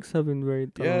past 2 weeks have been very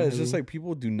talon yeah, it's heavy. just like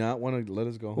people do not want to let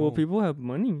us go home. Well, people have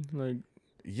money. Like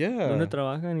Yeah. ¿Dónde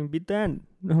trabajan? Invitan.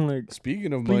 I'm like,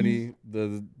 Speaking of please. money,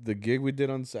 the gig we did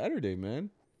on Saturday, man.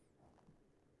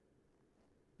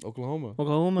 Oklahoma.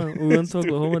 Oklahoma. We went to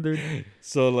Oklahoma, dude.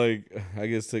 So like, I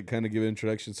guess to kind of give an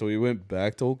introduction. So we went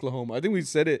back to Oklahoma. I think we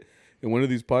said it in one of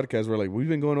these podcasts. We're like, we've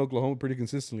been going to Oklahoma pretty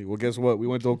consistently. Well, guess what? We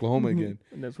went to Oklahoma again.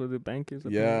 And that's where the bank is.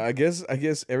 Yeah, I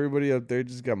guess everybody up there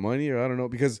just got money, or I don't know,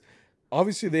 because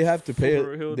obviously they have to pay. For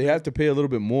real, They dude. have to pay a little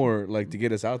bit more, like to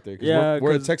get us out there. 'Cause Yeah,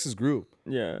 we're a 'cause- Texas group.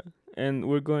 Yeah. And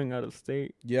we're going out of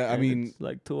state. Yeah, I and mean, it's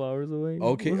like 2 hours away.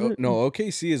 okay, Was it? no,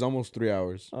 OKC is almost 3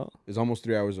 hours. Oh, It's almost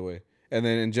 3 hours away, and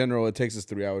then in general it takes us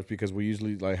 3 hours because we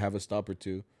usually like have a stop or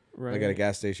two, right. like at a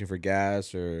gas station for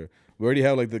gas, or we already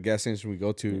have like the gas station we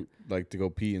go to like to go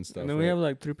pee and stuff. And then we have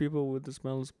like 3 people with the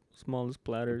smallest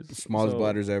platters. smallest so-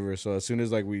 bladders ever. So as soon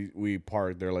as like we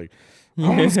park, they're like, Yeah,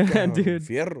 "Vámonos, cabrón, dude.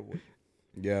 fierro, güey."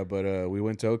 Yeah, but we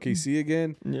went to OKC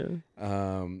again. Yeah.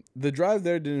 The drive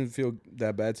there didn't feel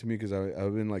that bad to me because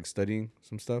I've been like studying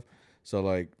some stuff, so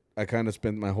like I kind of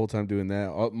spent my whole time doing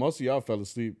that. Most of y'all fell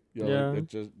asleep. Y'all Yeah.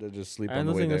 they're just sleep I had on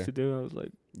the way nothing there. else to do. I was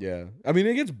like, Yeah, I mean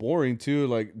it gets boring too.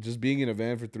 Like just being in a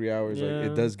van for 3 hours, like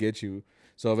Yeah. it does get you.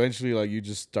 So eventually, like you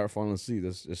just start falling asleep.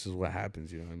 This is what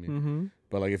happens. You know what I mean? mm-hmm.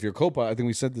 But like if you're co-pilot, I think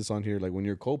we said this on here. Like when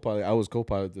you're co-pilot, I was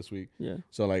co-pilot this week. Yeah.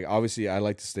 So like obviously I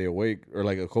like to stay awake, or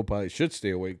like a co-pilot should stay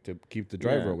awake to keep the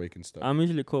driver Yeah. awake and stuff. I'm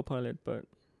usually co-pilot, but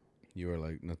You were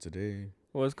like, not today.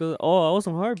 well, it's because I was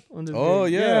on harp on this. Oh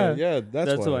day. yeah,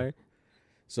 That's why.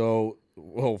 So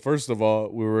well, first of all,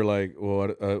 we were like,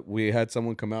 well, we had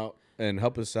someone come out and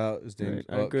help us out. His name.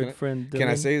 Right. Our good friend. Dylan. Can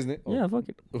I say his name? Yeah, fuck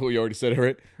it. Oh, you already said it,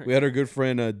 right? We had our good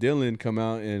friend Dylan come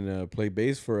out and play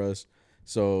bass for us.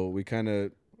 So we kind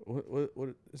of what?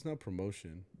 It's not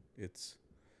promotion. It's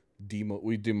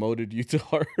We demoted you to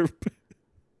harp.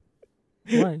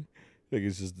 Why? Like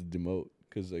it's just a demote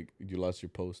because like you lost your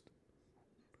post.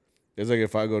 It's like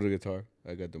if I go to guitar,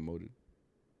 I got demoted.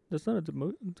 That's not a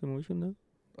demotion though.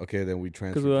 Okay, then we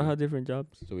transferred. Because we all you. had different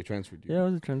jobs. So we transferred you. Yeah, it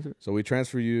was a transfer. So we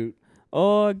transfer you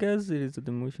Oh, I guess it is a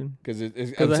demotion. because I'm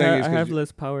Because saying I it's have 'cause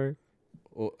less power.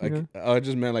 well, you I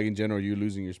just meant like in general, you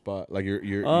losing your spot. Like you're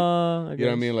you I know what I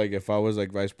guess. mean? Like if I was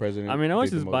like vice president. I mean, I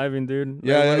was they just demote- vibing, dude.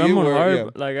 Yeah, Like, yeah, when I'm you on were, harp, yeah.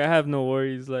 like I have no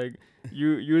worries. Like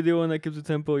you're the one that keeps the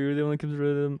tempo. You're the one that keeps the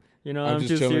rhythm. You know, I'm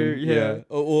just chilling. here. Yeah.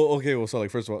 Oh, well, okay. Well, so like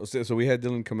first of all, so we had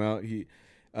Dylan come out.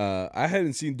 I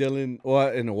hadn't seen Dylan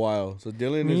in a while. So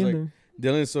Dylan Me is like either.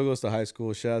 Dylan still goes to high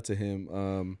school. Shout out to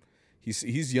him.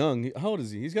 He's young. How old is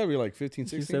he? He's got to be like 15,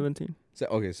 16. She's 17.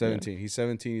 Okay, 17. He's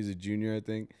 17. He's a junior, I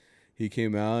think. He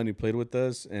came out and he played with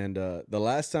us. And the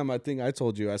last time I think I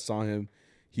told you I saw him,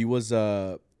 he was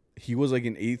like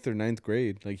in 8th or 9th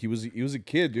grade. Like he was a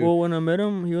kid, dude. Well, when I met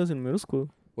him, he was in middle school.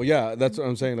 Well, yeah, that's what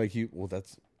I'm saying. Like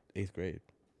that's 8th grade.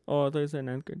 Oh, I thought you said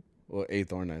 9th grade. Well,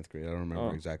 8th or 9th grade. I don't remember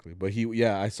Oh. exactly. But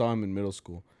I saw him in middle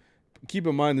school. Keep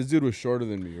in mind, this dude was shorter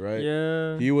than me, right?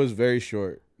 Yeah. He was very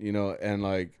short, and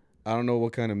like, I don't know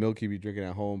what kind of milk he'd be drinking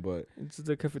at home, but It's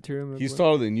the cafeteria. milk, he's bro.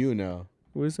 taller than you now.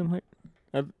 What is him height?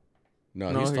 No,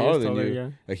 No, he's he taller is than you. Yeah.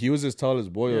 Like, he was as tall as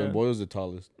Boyle, Yeah. and Boyle's the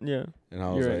tallest. Yeah. And I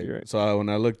was You're right, like, you're right. so when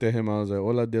I looked at him, I was like,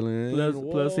 hola,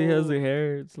 Dylan. Plus he has Whoa. the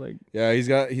hair. It's like Yeah, he's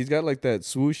got like that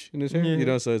swoosh in his hair,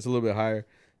 Yeah. so it's a little bit higher.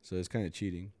 So it's kind of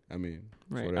cheating. I mean,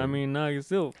 right. whatever. I mean, nah, he's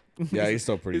still. yeah, he's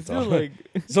still pretty He's tall. still like.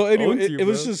 So anyway, owns you, it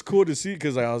was bro. just cool to see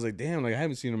because I was like, damn, like I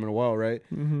haven't seen him in a while, right?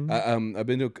 Mm-hmm. I've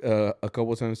been to a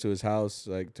couple times to his house,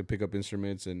 like to pick up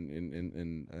instruments,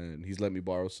 and he's let me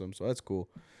borrow some, so that's cool.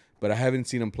 But I haven't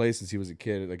seen him play since he was a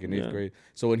kid, like in 8th Yeah. grade.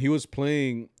 So when he was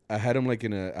playing, I had him like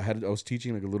I was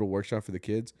teaching like a little workshop for the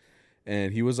kids,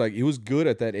 and he was good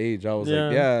at that age. I was like,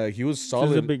 Yeah. yeah, he was Since the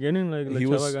solid. beginning, like He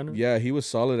was, Chava Gana. yeah, he was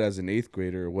solid as an 8th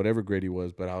grader or whatever grade he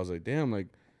was. But I was like, damn, like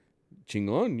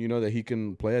chingon, that he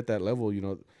can play at that level,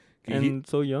 And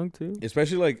so young too.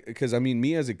 especially like because I mean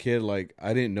me as a kid, like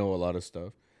I didn't know a lot of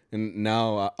stuff, and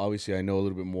now obviously I know a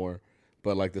little bit more,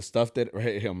 but like the stuff that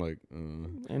I'm like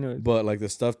Anyways. but like the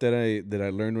stuff that I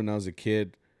learned when I was a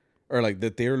kid, or like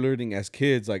that they're learning as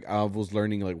kids, like I was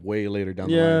learning like way later down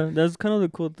the line. Yeah, that's kind of the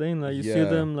cool thing. Like you see Yeah.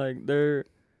 them like they're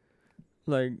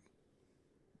like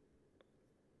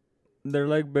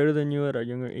better than you at a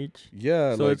younger age.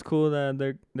 Yeah, So like, it's cool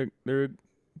that they're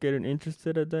getting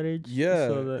interested at that age. Yeah,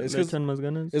 So that it's le 'cause echan más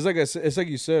ganas. it's like it's like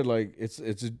you said, like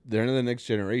they're the next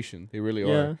generation. They really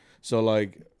Yeah. are. So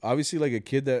like obviously like a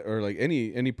kid that or like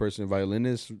any person,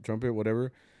 violinist, trumpet,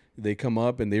 whatever, they come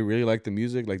up and they really like the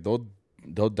music, like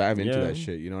they'll dive into Yeah. that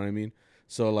shit. You know what I mean?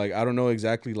 So like I don't know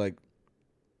exactly like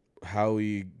how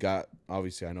he got.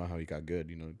 Obviously, I know how he got good.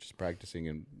 Just practicing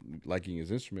and liking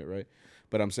his instrument, right?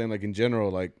 But I'm saying like in general,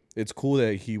 like it's cool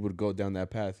that he would go down that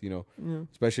path. Yeah.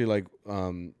 Especially like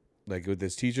like with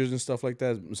his teachers and stuff like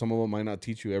that, some of them might not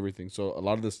teach you everything. So a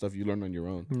lot of the stuff you learn on your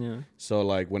own. Yeah. So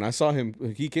like when I saw him,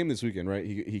 he came this weekend, right?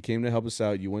 He came to help us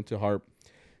out. You went to Harp,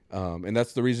 and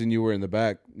that's the reason you were in the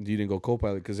back. You didn't go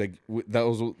co-pilot because like that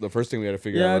was the first thing we had to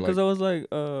figure Yeah, out. because I was like,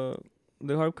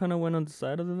 the harp kind of went on the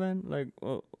side of the van, like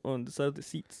on the side of the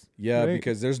seats. Yeah, right?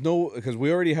 because because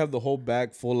we already have the whole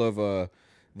back full of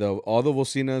all the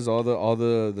bocinas, all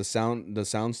the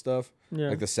sound stuff, Yeah.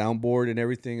 like the soundboard and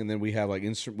everything, and then we have like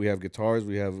we have guitars,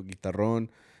 we have guitarrón,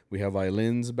 we have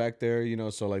violins back there, you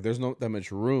know, so like there's not that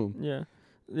much room. Yeah.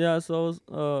 Yeah. So I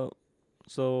was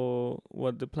so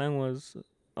what the plan was,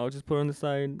 I'll just put it on the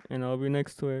side and I'll be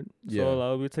next to it. So Yeah.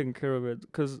 I'll be taking care of it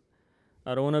because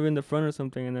I don't want to be in the front or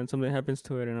something, and then something happens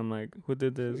to it, and I'm like, who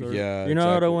did this? Or, Yeah, you know, I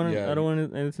exactly. don't want Yeah. I don't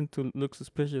want anything to look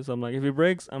suspicious. I'm like, if it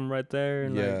breaks, I'm right there,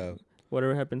 and Yeah. like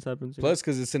whatever happens. You Plus,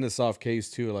 because it's in a soft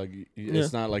case too, like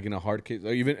it's not like in a hard case.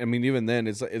 Like, even then,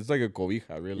 it's like a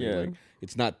cobija, really. Yeah. Like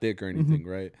it's not thick or anything,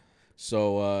 right?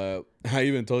 So I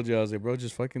even told you, I was like, bro,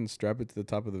 just fucking strap it to the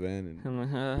top of the van and I'm like,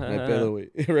 my pedal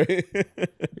weight, right?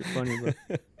 You're funny, bro.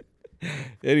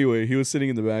 Anyway, he was sitting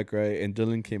in the back, right? And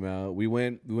Dylan came out. We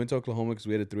went to Oklahoma because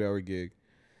we had a 3-hour gig.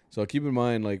 So keep in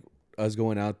mind, like us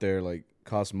going out there, like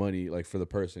costs money, like for the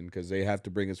person because they have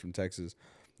to bring us from Texas.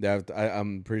 They have to,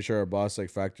 I'm pretty sure our boss like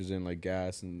factors in like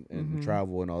gas and Mhm.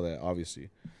 travel and all that, obviously.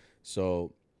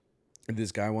 So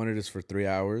this guy wanted us for 3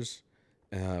 hours.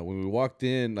 When we walked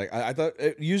in, like I thought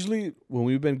usually when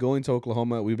we've been going to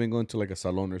Oklahoma, we've been going to like a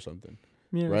salon or something.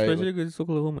 Yeah, Right, especially because it's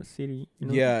Oklahoma City. You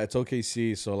know? Yeah, it's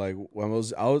OKC. So like when I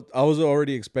was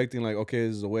already expecting like, okay,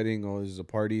 this is a wedding or this is a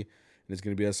party and it's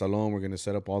gonna be a salon. We're gonna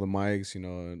set up all the mics, you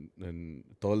know, and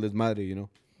todo el desmadre, you know.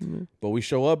 Mhm. But we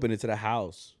show up and it's at a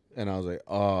house, and I was like,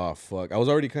 oh fuck. I was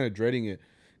already kind of dreading it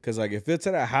because like if it's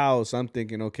at a house, I'm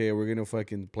thinking, okay, we're gonna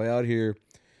fucking play out here,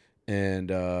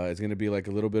 and it's gonna be like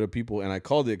a little bit of people. And I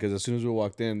called it because as soon as we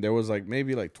walked in, there was like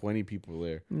maybe like 20 people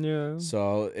there. Yeah.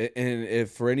 So, and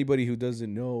if for anybody who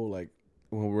doesn't know, like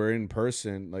when we're in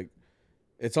person, like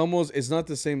it's not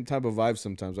the same type of vibe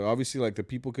sometimes. Like obviously, like the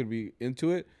people could be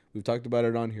into it. We've talked about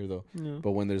it on here though. Yeah.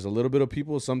 But when there's a little bit of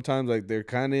people, sometimes like they're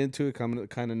kind of into it,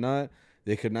 kind of not.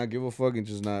 They could not give a fuck and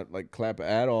just not like clap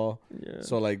at all. Yeah.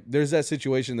 So like there's that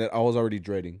situation that I was already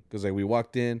dreading because like we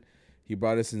walked in, he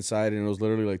brought us inside and it was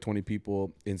literally like 20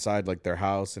 people inside like their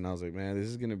house, and I was like, man, this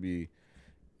is gonna be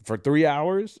for 3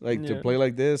 hours like to Yeah. play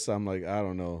like this. I'm like, I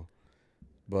don't know.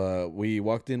 But we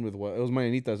walked in with what? It was my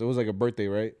Anita's. It was like a birthday,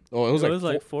 right? Oh, it was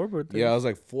like four birthdays. yeah, it was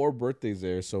like 4 birthdays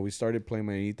there. So we started playing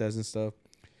my Anita's and stuff.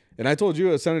 And I told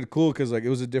you it sounded cool because like it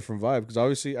was a different vibe. Because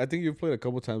obviously, I think you've played a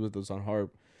couple times with us on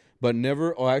harp, but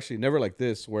never. Oh, actually, never like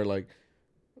this. Where like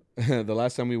the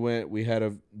last time we went, we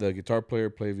had the guitar player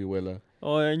play vihuela.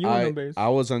 Oh, and you were on bass. I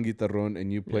was on guitarrón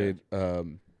and you Yeah. played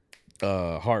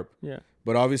harp. Yeah.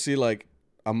 But obviously, like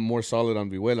I'm more solid on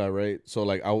vihuela, right? So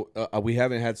like we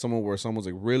haven't had someone where someone's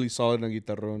like really solid on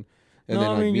guitarrón, and No, then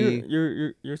I like mean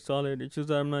me. you're solid. It's just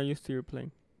that I'm not used to your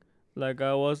playing. Like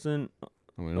I wasn't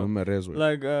I mean, no me arriesgo.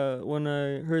 like when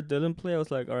I heard Dylan play, I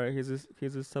was like, all right, he's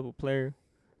this type of player.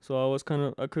 So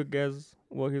I could guess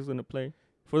what he's gonna play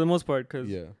for the most part, cause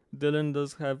Yeah, Dylan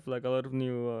does have like a lot of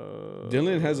new.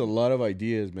 Dylan has a lot of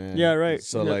ideas, man. Yeah, right.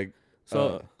 So Yeah. like,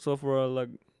 So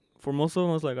for most of them,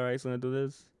 I was like, all right, he's gonna do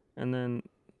this, and then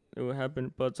it would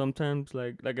happen. But sometimes,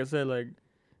 like I said, like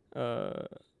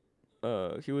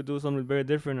he would do something very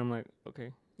different. I'm like,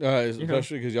 okay.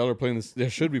 especially because y'all are playing this. They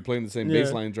should be playing the same Yeah.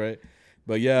 bass lines, right?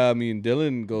 But yeah, I mean,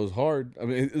 Dylan goes hard. I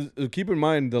mean, keep in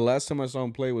mind the last time I saw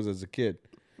him play was as a kid,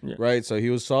 Yeah. right? So he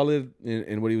was solid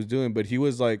in what he was doing, but he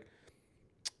was like,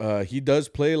 he does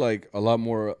play like a lot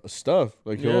more stuff.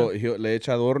 Like he'll le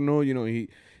echa adorno, you know.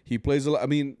 He plays a lot. I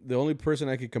mean, the only person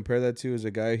I could compare that to is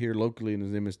a guy here locally, and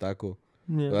his name is Taco.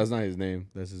 Yeah. But that's not his name.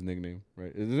 That's his nickname,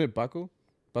 right? Isn't it Paco?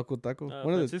 Paco Taco?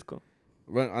 One of the Francisco.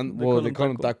 they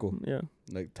call him Taco. Yeah.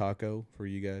 Like taco for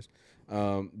you guys.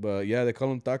 But yeah, they call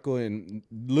him Taco, and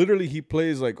literally he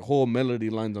plays like whole melody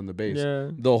lines on the bass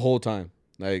Yeah. the whole time.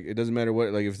 Like it doesn't matter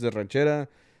what, like if it's a ranchera,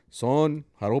 son,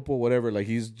 jaropo, whatever. Like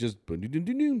he's just like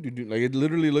it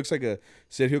literally looks like a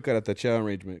Sergio Caratachea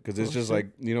arrangement because it's Oh, just shit.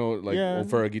 like like Yeah,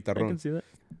 for a I guitarrón. can see that.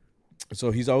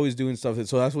 So he's always doing stuff.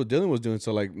 So that's what Dylan was doing.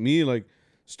 So like me, like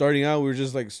starting out, we were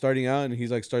just like starting out, and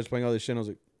he's like starts playing all this shit. And I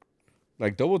was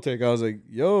like double take. I was like,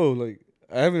 yo, like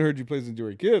I haven't heard you play since you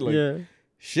were a kid. Like yeah.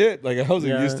 shit. Like I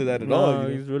wasn't used to that at all. You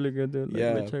know? He's really good, dude. Like,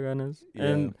 Yeah. le echa ganas.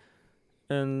 Yeah.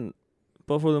 And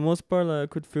but for the most part, like, I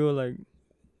could feel like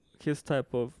his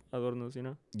type of adornos, you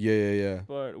know. Yeah.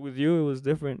 But with you, it was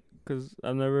different because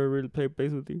I've never really played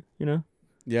bass with you, you know.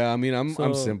 Yeah, I mean, I'm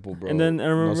So- simple, bro. And then I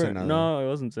No remember, sé nada. no, it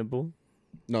wasn't simple.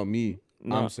 No, me.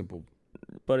 I'm simple.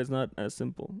 but it's not as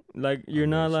simple. Like you're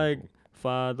I'm very not like simple.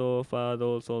 fa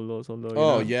do solo solo.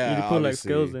 Oh, You know? yeah, You put like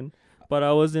scales obviously. in, but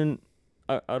I wasn't.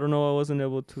 I don't know. I wasn't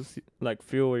able to see, like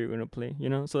feel what you're gonna play. You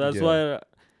know. So that's Yeah. why.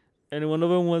 And one of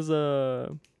them was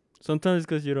Sometimes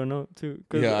because you don't know too.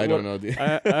 Cause Yeah, I don't what know. Dude.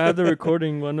 I had the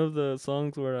recording. One of the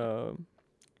songs were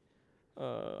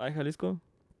Ay Jalisco.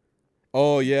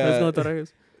 Oh Jalisco yeah. no te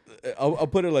rajes. I'll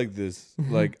put it like this.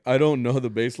 Like I don't know the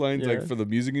bass lines like Yeah. for the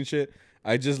music and shit.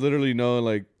 I just literally know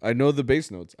like I know the bass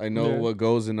notes. I know Yeah. what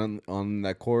goes in on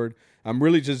that chord. I'm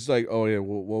really just like, oh yeah,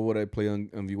 what would I play on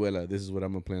vihuela? This is what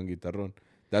I'm gonna play on guitarrón.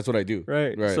 That's what I do.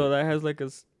 Right. Right. So that has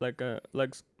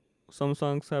some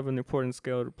songs have an important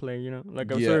scale to play, you know,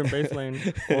 like a Yeah. certain bass line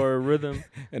or rhythm.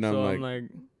 And So I'm like,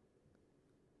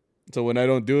 so when I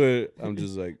don't do it, I'm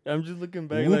just like, I'm just looking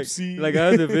back, whoopsie. like I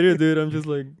have the video, dude. I'm just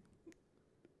like,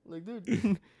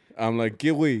 dude. I'm like,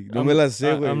 ¿qué güey? No me la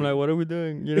sé, güey. I'm like, what are we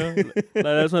doing? You know, like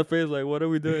that's my face. Like, what are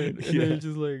we doing? And Yeah. then you're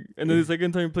just like, and then the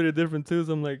second time you played it different too.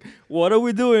 So I'm like, what are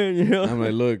we doing? You know? I'm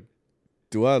like, look,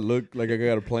 do I look like I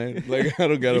got a plan? Like I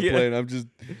don't got a Yeah. plan. I'm just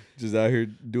out here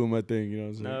doing my thing. You know what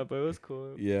I'm saying? Nah, but it was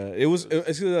cool. Yeah, it was.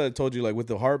 It's because I told you, like with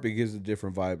the harp, it gives a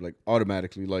different vibe, like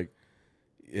automatically. Like,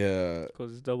 yeah,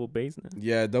 Because it's double bass now.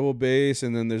 yeah, double bass,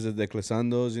 and then there's the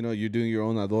declasandos. You know, you're doing your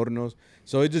own adornos,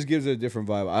 so it just gives it a different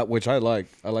vibe, which I like.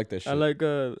 I like that shit. I like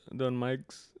Don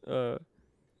Mike's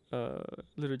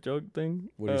little joke thing.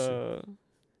 What do you say?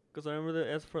 Cause I remember they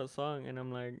asked for a song and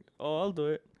I'm like, oh, I'll do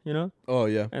it, you know. Oh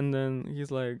yeah. And then he's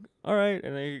like, all right,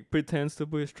 and then he pretends to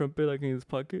put his trumpet like in his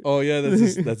pocket. Oh yeah,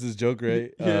 that's his joke,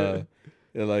 right? Yeah.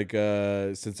 Like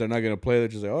since they're not gonna play, they're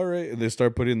just like, all right, and they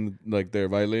start putting like their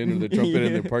violin or their trumpet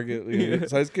in their pocket. Yeah.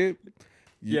 ¿Sabes qué?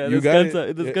 Yeah, you got it.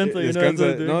 descansa, you know what I'm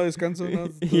doing. No, descanso, no.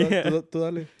 Yeah. Tú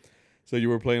dale. So you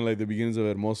were playing like the beginnings of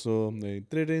Hermoso,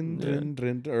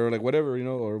 or like whatever, you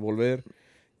know, or Volver.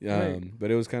 Right.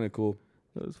 But it was kind of cool.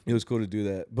 That was It was cool to do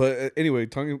that. But anyway,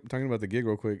 talking about the gig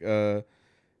real quick. I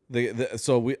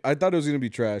thought it was gonna be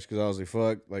trash because I was like,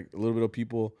 fuck, like a little bit of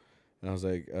people, and I was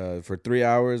like, for 3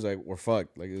 hours, like we're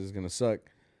fucked, like this is gonna suck.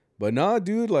 But nah,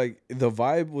 dude, like the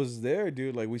vibe was there,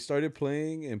 dude. Like we started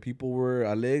playing and people were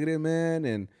alegre, man.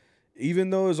 And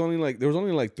even though there was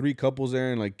only like 3 couples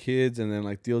there and like kids and then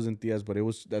like tios and tias, but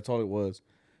that's all it was.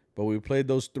 But we played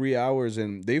those 3 hours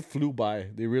and they flew by.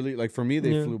 They really, like for me,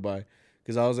 they Yeah. flew by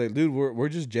because I was like, dude, we're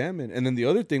just jamming. And then the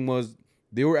other thing was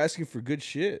they were asking for good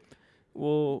shit.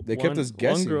 Well, They kept us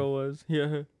guessing. One girl was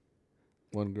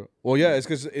One girl. Well, yeah, it's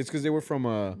because they were from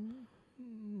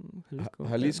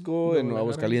Jalisco and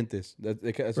Aguascalientes. That's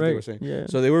what they were saying. Yeah.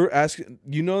 So they were asking.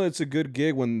 You know, it's a good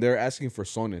gig when they're asking for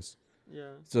sones. Yeah.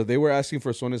 So they were asking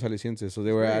for sones jaliscienses. So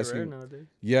they were Very asking. rare nowadays.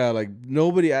 Yeah, like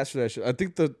nobody asked for that shit. I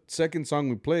think the second song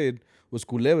we played was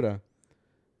Culebra.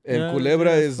 And Yeah, Culebra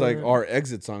yeah, is like for- our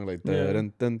exit song, like Yeah.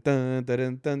 dun, dun, dun,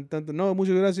 dun, dun, dun, dun. No,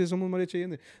 muchas gracias, somos Mariachi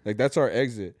Allende. Like that's our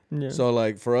exit. Yeah. So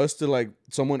like for us to like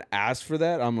someone ask for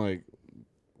that, I'm like,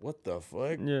 what the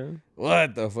fuck? Yeah.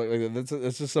 What the fuck? Like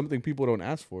that's just something people don't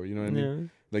ask for. You know what I mean? Yeah.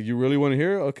 Like you really want to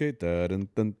hear it? Okay, dun,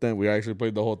 dun, dun. We actually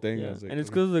played the whole thing. I Yeah. was like, And it's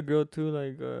okay. because of the girl too,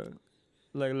 like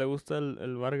le gusta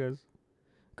el Vargas,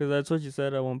 because that's what she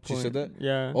said at one point. She said that?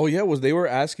 Yeah. Oh yeah, they were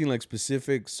asking like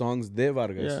specific songs de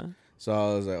Vargas. Yeah. So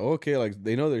I was like, okay, like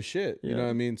they know their shit. You know Yeah. what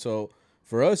I mean? So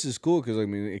for us, it's cool because I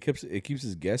mean it keeps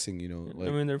us guessing. You know, like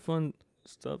I mean, they're fun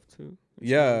stuff too.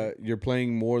 yeah, you're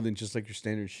playing more than just like your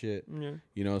standard shit. Yeah.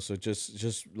 You know, so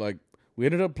just like we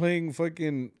ended up playing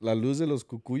fucking La Luz de los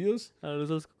Cucuyos,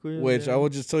 which I will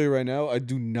just tell you right now, I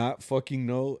do not fucking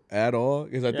know at all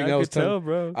because I think I was could tell,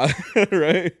 bro.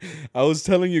 right. I was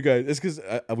telling you guys, it's because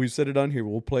we've said it on here.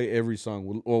 We'll play every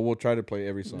song, we'll try to play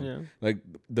every song. Yeah. Like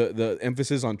the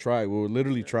emphasis on try. We'll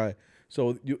literally try.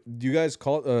 So you guys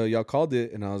y'all called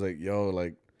it, and I was like, yo,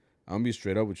 like I'm gonna be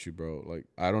straight up with you, bro. Like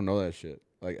I don't know that shit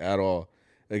like at all.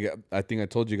 Like I think I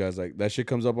told you guys like that shit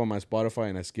comes up on my Spotify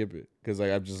and I skip it because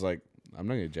like I'm just like I'm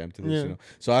not gonna jam to this, Yeah. you know.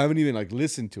 So I haven't even like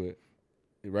listened to it,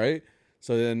 right?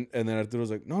 So then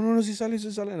Arturo's like, no, si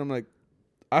sale, and I'm like,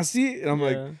 así, and I'm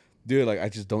like, dude, like I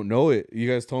just don't know it. You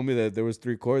guys told me that there was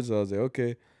 3 chords, so I was like,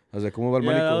 okay. I was like, ¿Cómo va el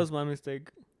Yeah, manico? that was my mistake.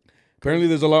 Apparently,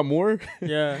 there's a lot more.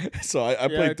 Yeah. So I Yeah,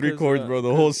 played 3 'cause, chords, bro,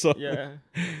 the whole song. Yeah.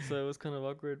 So it was kind of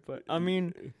awkward, but I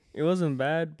mean, it wasn't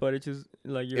bad, but it just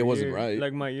like your It wasn't ear, right.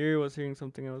 Like my ear was hearing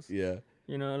something else. Yeah.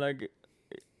 You know, like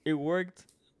it worked,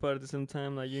 but at the same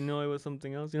time, like it was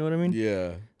something else. You know what I mean?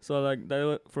 Yeah. So like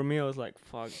for me, I was like,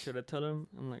 "Fuck, should I tell him?"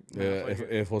 I'm like, nah, Yeah. fuck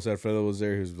it. If Jose Alfredo was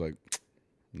there, he was like,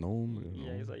 no.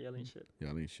 Yeah, he's like yelling shit.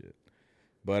 Yelling shit.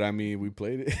 But I mean, we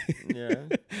played it.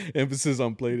 Yeah. Emphasis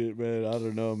on played it, man. I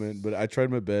don't know, man. But I tried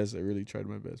my best. I really tried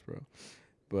my best, bro.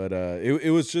 But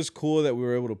it was just cool that we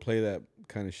were able to play that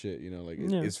kind of shit. You know, like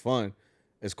Yeah. it's fun.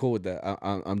 It's cool with that.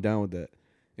 I'm down with that.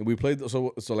 And we played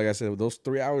so like I said, those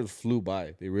 3 hours flew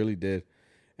by. They really did.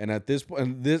 And at this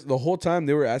point, the whole time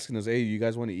they were asking us, "Hey, you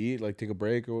guys want to eat? Like, take a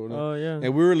break or whatnot?" Oh yeah.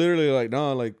 And we were literally like,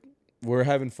 "No, like we're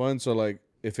having fun. So like,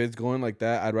 if it's going like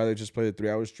that, I'd rather just play the 3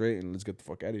 hours straight and let's get the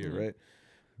fuck out of here, right?"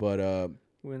 But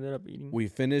We ended up eating. we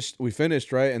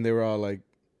finished right, and they were all like,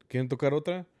 "Quieren tocar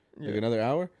otra? Like another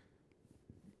hour?"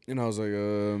 And I was like,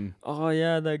 Oh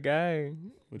yeah, that guy,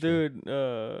 which one?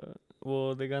 dude.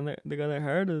 Well, they got that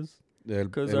hired us. El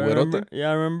Cause El I remember, Güerote?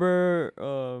 I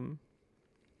remember,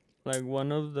 like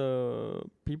one of the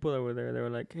people that were there, they were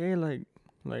like, "Hey, like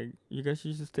you guys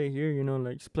should just stay here, you know,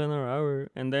 like just play another hour."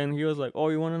 And then he was like, "Oh,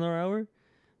 you want another hour?"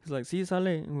 He's like, "Sí, sale."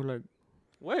 And we're like,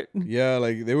 "What?" Yeah,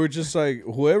 like they were just like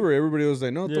everybody was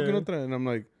like, "No, toquen Yeah. otra," and I'm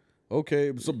like,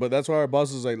 "Okay." So, but that's why our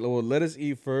boss was like, "Well, let us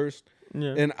eat first."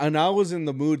 Yeah. And I was in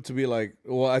the mood to be like,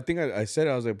 well, I think I said it.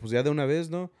 I was like, "Pues ya de una vez,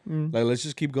 no? Like, let's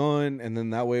just keep going, and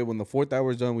then that way, when the 4th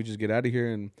hour is done, we just get out of here,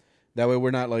 and that way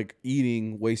we're not like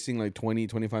eating, wasting like 20,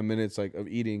 25 minutes like of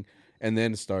eating, and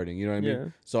then starting. You know what I mean? Yeah.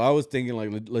 So I was thinking like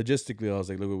logistically, I was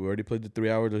like, look, we already played the 3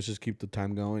 hours. Let's just keep the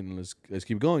time going, and let's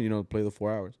keep going. You know, play the 4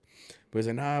 hours. But he's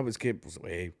like, nah, let's keep.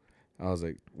 Wait. I was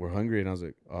like, we're hungry, and I was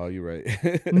like, oh, you're right.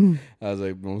 I was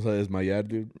like, vamos a desmayar,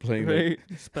 dude, playing like, Right.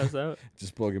 Just pass out.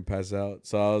 just plug and pass out.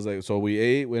 So I was like, so we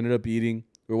ate. We ended up eating.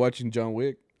 We are watching John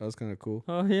Wick. That was kind of cool.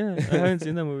 Oh yeah, I haven't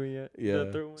seen that movie yet. Yeah,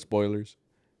 The third one. spoilers.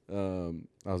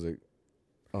 I was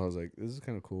like, this is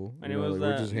kind of cool. And You it know, was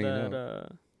like, we're just hanging that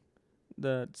out.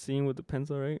 that scene with the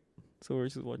pencil, right? So we're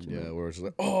just watching. Yeah, that. we're just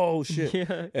like, oh shit.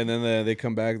 Yeah. And then they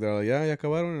come back. They're like, yeah, ya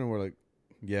acabaron, and we're like,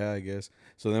 yeah, I guess.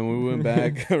 So then we went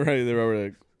back. Right, they were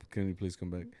like, can you please come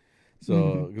back?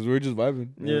 So because we were just vibing.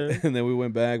 Yeah. And then we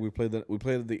went back. We played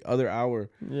the other hour.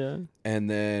 Yeah. And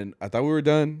then I thought we were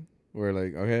done. We're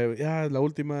like, okay, yeah, la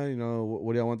última, you know,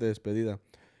 what do y'all want de despedida?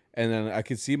 And then I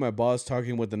could see my boss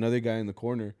talking with another guy in the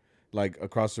corner, like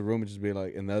across the room, and just be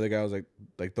like, and the other guy was like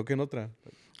toquen otra.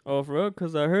 Oh, for real?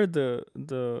 Cause I heard the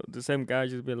same guy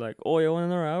just be like, "Oh, you want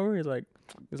another hour?" He's like,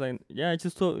 "Yeah, it's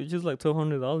just like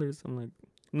 $1,200." I'm like,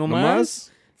 "No más."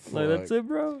 Like that's it,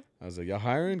 bro. I was like, y'all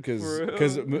hiring? For real?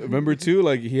 Because remember too,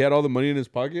 like he had all the money in his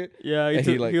pocket. Yeah, And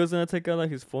he, like- he was gonna take out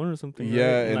like his phone or something.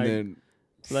 Yeah, right? and like, then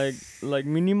like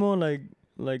minimal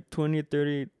like 20,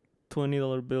 30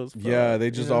 $20 bills. yeah, they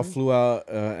just all flew out,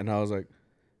 and I was like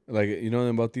you know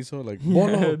them bautizo, like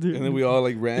Bolo, dude. and then we all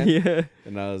like ran, Yeah,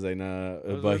 and I was like, nah,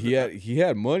 was but like he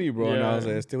had money, bro, and I was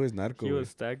Yeah. like, este güey's narco. he güey. was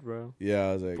stacked, bro. Yeah,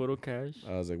 I was like, Photo cash.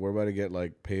 we're about to get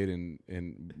like paid,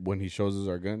 and when he shows us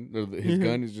our gun, his Yeah.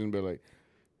 gun is just gonna be like,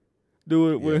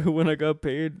 Dude, Yeah. when I got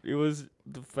paid, it was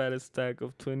the fattest stack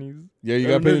of 20s. yeah, you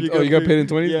I got don't know paid. if You got paid in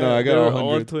 20s. Yeah, No, I they got were all all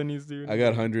hundreds. 20s, dude. I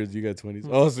got hundreds. You got 20s. Oh,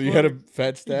 Oh, so you had a fuck.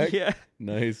 fat stack? Yeah,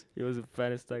 Nice. it was the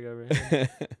fattest stack I ever had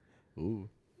Ooh,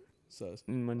 sus.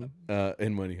 in money.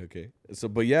 In money, okay. So,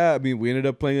 but yeah, I mean, we ended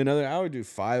up playing another hour, dude.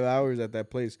 5 hours at that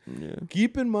place. Yeah.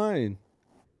 Keep in mind,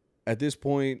 at this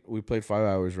point, we played 5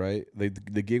 hours, right? The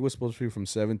gig was supposed to be from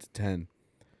 7 to 10.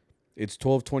 It's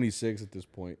 12:26 at this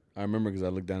point. I remember because I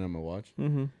looked down at my watch,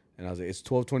 Mm-hmm. and I was like, it's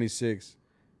 12:26.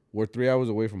 We're 3 hours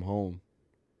away from home,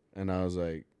 and I was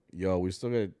like, yo, we still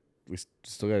got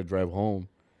to drive home.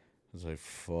 I was like,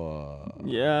 fuck.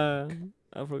 Yeah,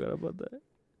 I forgot about that.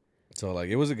 So like,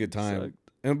 it was a good time. Sucked.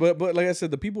 And but like I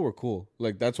said, the people were cool.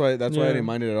 Like that's why I Yeah. didn't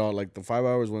mind it at all. Like the 5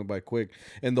 hours went by quick,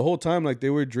 and the whole time like they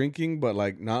were drinking, but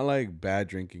like not like bad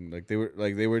drinking. Like they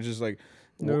were just like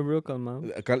They were real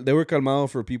calm. they were calmado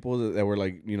for people that were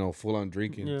like, you know, full on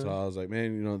drinking. Yeah. So I was like,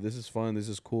 man, you know, this is fun, this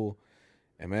is cool,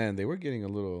 and man, they were getting a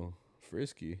little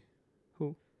frisky.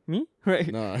 Me? Right.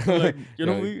 No, Like, you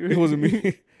know no, me? it wasn't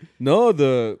me. No,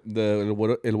 the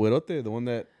el güerote, the one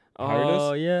that hired us.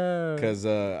 Oh yeah. Because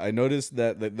I noticed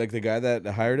that like the guy that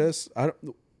hired us,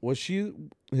 was she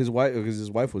his wife? Because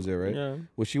his wife was there, right? Yeah.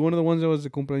 Was she one of the ones that was the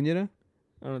cumpleañera?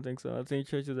 I don't think so. I think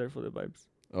church is there for the vibes.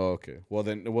 Oh, okay. Well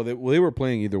then, they were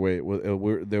playing either way.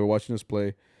 They were watching us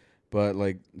play, but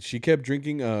like she kept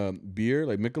drinking beer,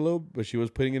 like Michelob, but she was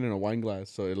putting it in a wine glass,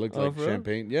 so it looked Oh, like for real?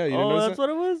 champagne. Yeah, you didn't Oh, notice that's that? what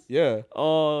it was. Yeah.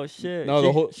 Oh shit. No,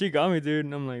 the whole- she got me, dude,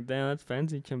 and I'm like, damn, that's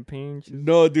fancy champagne. She's,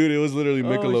 No, dude, it was literally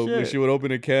Oh, Michelob. shit. She would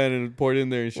open a can and pour it in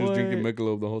there, and she was drinking What?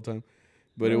 Michelob the whole time.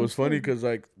 But it Oh, was funny shit. because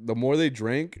like the more they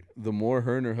drank, the more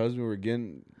her and her husband were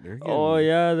getting. Oh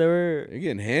yeah, they were. They're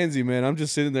getting handsy, man. I'm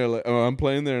just sitting there like, I'm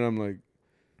playing there, and I'm like,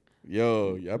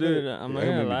 yo, y'all Dude, better- I'm y'all not gonna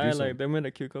make me do lie, something. like they made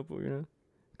a cute couple, you know,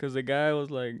 because the guy was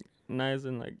like nice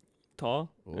and like tall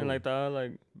and like that,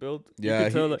 like built. Yeah, you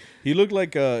could tell, like, he looked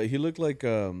like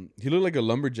a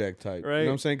lumberjack type. right? You know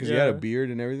what I'm saying? Because he had a beard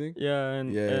and everything. Yeah,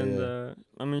 and Yeah.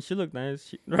 I mean, she looked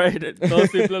nice, right? Those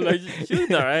people like she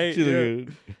looked alright. She looked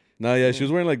good. No, yeah, she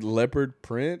was wearing like leopard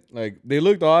print. Like they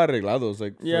looked all arreglados,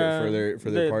 like for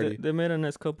their party. They made a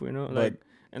nice couple, you know. Like,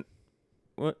 and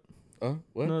what?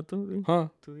 What? No, tú, Huh?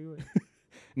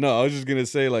 No, I was just gonna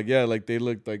say like like they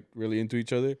looked like really into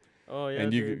each other. Oh yeah,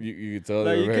 and dude. you could tell like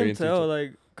they were you very can into tell each other.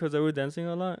 like because they were dancing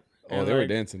a lot. Oh, and, they were like,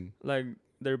 dancing. Like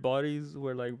their bodies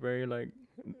were like very like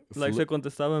Flu- se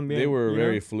contestaban bien. They were you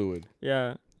very know? fluid.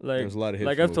 Yeah, There like was a lot of hip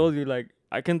like I've fluid. told you, like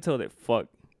I can tell they fuck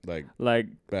Like like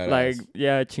badass.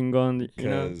 yeah, chingon. You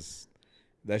know. Because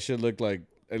that shit looked like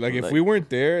if Like- we weren't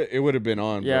there, it would have been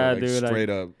on. Yeah, bro, like, dude, like- straight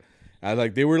up. I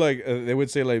like they were like they would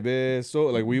say like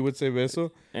beso, like we would say beso.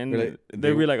 And They're like-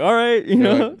 they'd be like, all right, you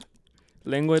they're know. like-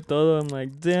 Lengua y todo. I'm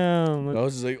like, damn. I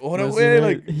was just like, oh no Must way, not-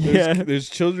 like yeah. there's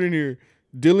children here.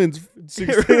 Dylan's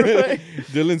 16, Right.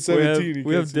 Dylan's 17.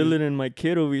 We have Dylan and my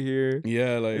kid over here.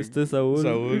 Yeah, like Este Saúl.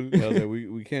 Saúl. I was like,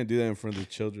 we can't do that in front of the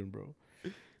children, bro.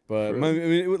 But Bro. I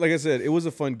mean, like I said, it was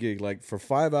a fun gig. Like for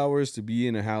 5 hours to be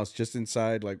in a house just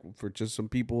inside, like for just some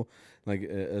people, like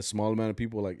a small amount of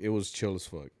people, like it was chill as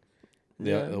fuck.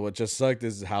 Yeah. What just sucked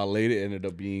is how late it ended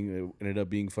up being. It ended up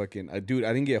being fucking. Dude,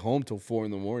 I didn't get home till 4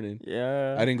 a.m.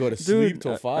 Yeah. I didn't go to sleep Dude,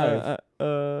 till 5.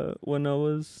 When I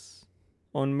was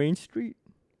on Main Street.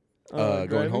 Going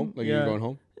driving, home, like yeah, you were going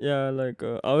home, Yeah, like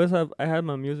I had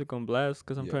my music on blast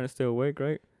because I'm Yeah. trying to stay awake,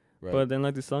 right? right? But then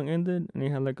like the song ended and it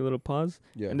had like a little pause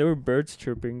yeah, and there were birds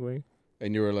chirping, way.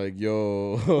 and you were like,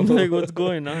 "Yo, Like what's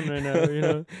going on right now, you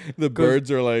know? the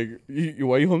birds are like,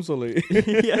 why you home so late?"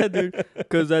 Yeah, dude.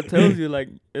 Because that tells you like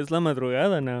it's la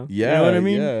madrugada now. Yeah, you know what I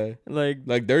mean? Yeah,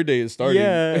 Like their day is starting.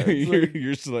 Yeah, it's you're, like-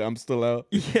 you're still like, I'm still out.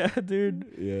 yeah, dude.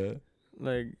 Yeah,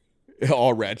 Like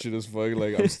all ratchet as fuck.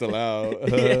 Like I'm still out.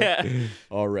 Yeah.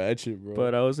 all ratchet, bro.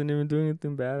 but I wasn't even doing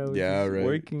anything bad. I was Yeah, just right.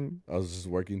 working I was just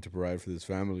working to provide for this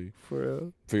family,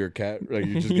 for for your cat. Like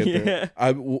you just get there.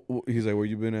 Yeah. He's like, "Where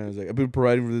you been at?" I was like, "I've been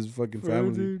providing for this fucking real,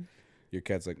 family." dude. Your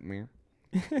cat's like, "Man."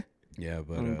 Yeah,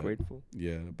 but I'm grateful.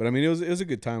 yeah, but I mean, it was a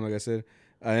good time. Like I said,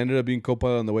 I ended up being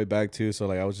co-pilot on the way back too. So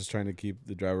like, I was just trying to keep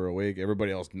the driver awake.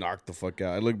 Everybody else knocked the fuck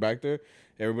out. I looked back there,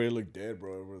 everybody looked dead,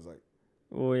 bro. Everybody was like,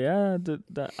 Well, yeah,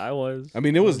 that I was. I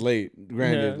mean, it was late.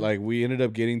 Granted, Yeah. like we ended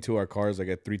up getting to our cars like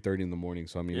at 3:30 in the morning.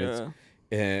 So I mean, Yeah,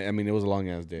 I mean, it was a long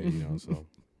ass day, you know. So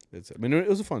I mean, it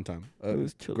was a fun time. it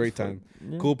was chill. great as fuck. time.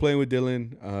 Yeah. Cool playing with Dylan.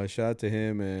 Shout out to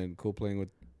him and cool playing with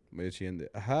Mechi and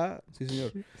Aha, sí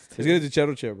señor. Let's get into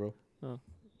Chatter Chat, bro. Oh.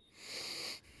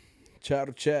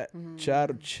 Chatter Chat.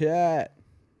 Chatter Chat.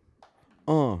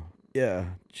 Yeah,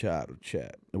 Chatter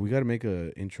Chat. We got to make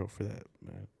a intro for that,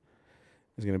 man.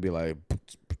 It's going to be like.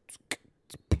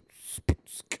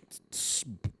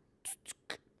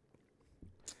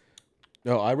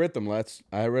 No, I read them last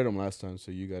time,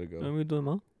 so you got to Let go. me do them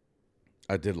all.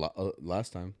 I did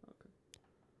last time.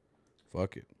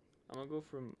 Fuck it. I'm gonna go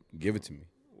from. Give it to me.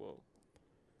 Whoa.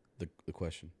 The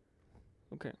question.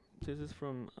 Okay, this is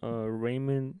from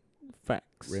Raymond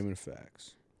Facts. Raymond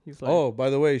Facts. He's like, Oh, by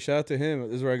the way, shout out to him.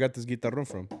 This is where I got this guitarron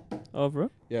from. oh,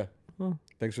 bro. Yeah. Oh.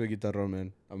 Thanks for the guitarron,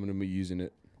 man. I'm gonna be using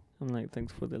it. I'm like,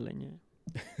 thanks for the leña.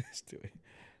 Let's do it.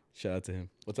 Shout out to him.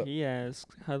 What's up? He asks,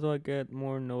 how do I get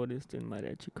more noticed in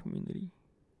mariachi community?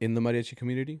 In the mariachi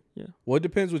community? Yeah. Well, it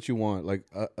depends what you want. Like,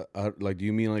 like, do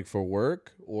you mean like for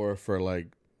work or for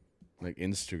like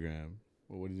Instagram?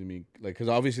 Or what does it mean? Like, because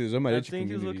obviously there's a mariachi I think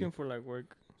community. he's looking for like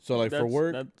work. So like for That's-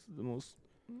 work, That's the most.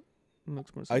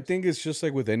 Makes more sense. I think it's just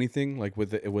like with anything, like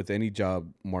with any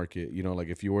job market, you know, like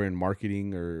if you were in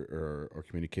marketing or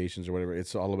communications or whatever,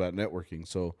 it's all about networking.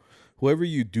 So whoever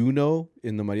you do know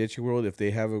in the mariachi world, if they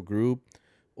have a group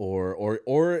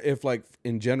or if like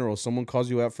in general someone calls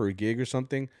you out for a gig or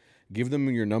something, give them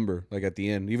your number like at the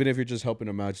end. Even if you're just helping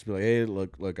them out, just be like, hey,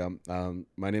 look,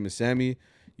 my name is Sammy.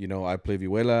 You know, I play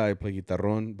vihuela, I play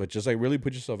guitarron, but just like really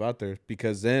put yourself out there,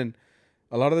 because then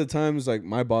a lot of the times, like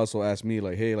my boss will ask me,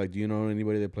 like, "Hey, like, do you know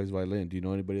anybody that plays violin? Do you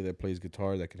know anybody that plays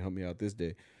guitar that can help me out this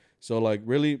day?" So, like,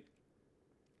 really,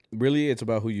 it's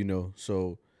about who you know.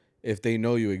 So, if they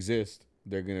know you exist,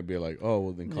 they're gonna be like, "Oh,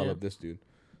 well, then call Yeah. up this dude."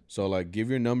 So, like, give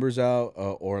your numbers out,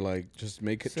 or like just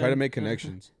try to Send- make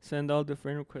connections. Send all the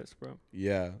friend requests, bro.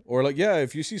 Yeah, or like, yeah,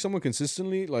 if you see someone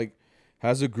consistently like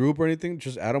has a group or anything,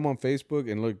 just add them on Facebook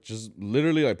and look, just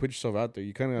literally like put yourself out there.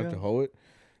 You kind of have Yeah. to hoe it,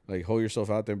 like hoe yourself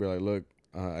out there and be like, look.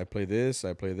 I play this.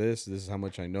 This is how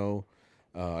much I know.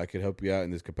 I could help you out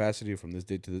in this capacity from this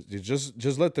date to this.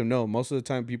 Just let them know. Most of the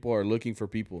time, people are looking for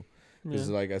people. Yeah. Because,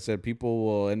 like I said, people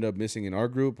will end up missing in our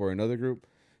group or another group.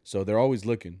 So they're always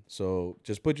looking. So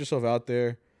just put yourself out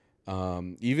there.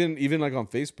 Even like on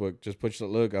Facebook, just put your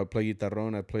look. I play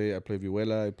guitarrón, I play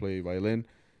vihuela, I play violin,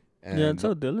 Yeah, and that's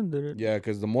how Dylan did it. yeah,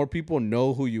 because the more people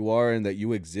know who you are and that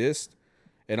you exist,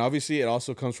 and obviously it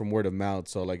also comes from word of mouth.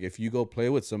 So like if you go play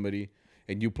with somebody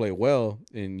and you play well,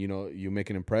 and you know you make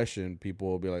an impression, people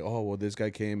will be like, oh well, this guy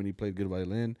came and he played good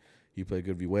violin, he played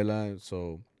good vihuela.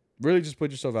 So really, just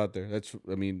put yourself out there. It's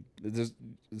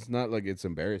not like it's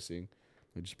embarrassing.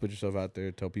 Just put yourself out there,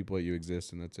 tell people that you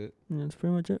exist, and that's it. Yeah, that's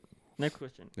pretty much it. Next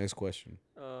question. Next question.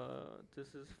 This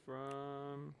is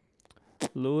from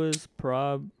Louis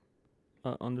Prob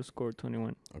underscore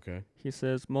 21. Okay. He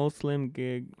says most lame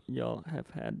gig y'all have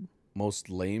had. Most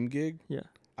lame gig? Yeah.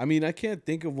 I mean, I can't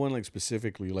think of one like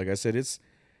specifically. Like I said,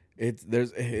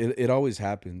 it always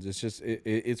happens. It's just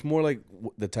it's more like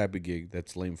the type of gig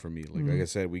that's lame for me. Like I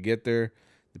said, we get there,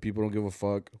 the people don't give a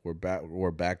fuck.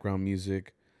 We're background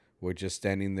music. We're just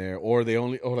standing there, or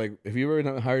like have you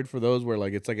ever hired for those where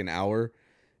like it's like an hour,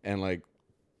 and like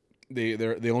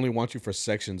they only want you for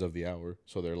sections of the hour.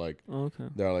 So they're like,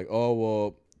 oh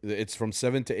well, it's from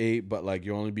 7 to 8, but like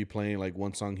you'll only be playing like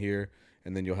one song here,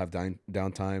 and then you'll have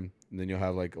downtime, and then you'll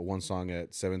have like one song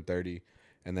at 7:30,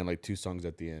 and then like two songs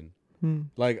at the end.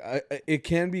 Like it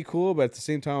can be cool, but at the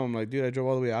same time, I'm like, dude, I drove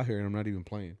all the way out here and I'm not even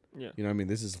playing. Yeah. You know what I mean?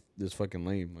 This is fucking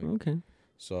lame. Like, Okay.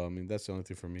 So I mean, that's the only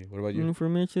thing for me. What about you? For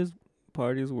me, it's just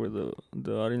parties where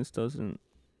the audience doesn't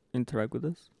interact with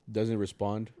us. Doesn't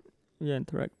respond. Yeah,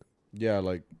 interact. Yeah,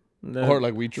 like or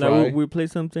like we try. Like we play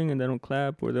something and they don't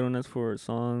clap, or they don't ask for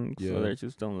songs, Yeah. so they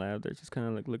just don't laugh. They're just kind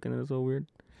of like looking at us all weird.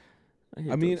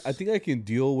 I mean, I think I can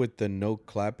deal with the no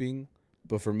clapping,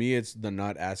 but for me, it's the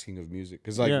not asking of music,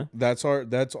 because like that's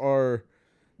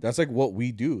like what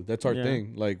we do. That's our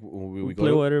thing. Like we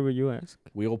play whatever you ask.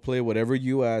 We'll play whatever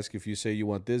you ask. If you say you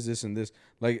want this, and this,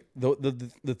 like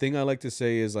the thing I like to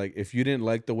say is like if you didn't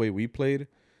like the way we played,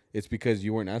 it's because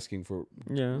you weren't asking for.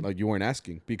 Yeah. Like you weren't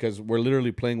asking, because we're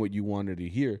literally playing what you wanted to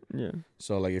hear. Yeah.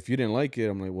 So like if you didn't like it,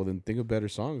 I'm like, well then think of better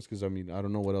songs, because I mean I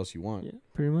don't know what else you want. Yeah,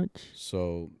 pretty much.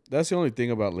 So that's the only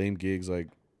thing about lame gigs. Like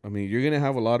I mean you're gonna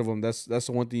have a lot of them. That's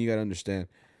the one thing you gotta understand.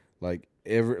 Like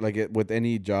with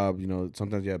any job, you know,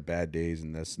 sometimes you have bad days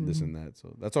and this and that.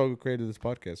 So that's why we created this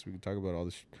podcast. We can talk about all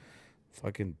this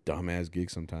fucking dumbass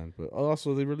gigs sometimes, but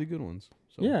also they're really good ones.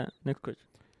 So. Yeah. Next question.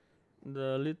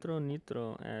 The Litro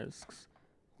Nitro asks,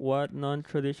 what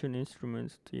non-traditional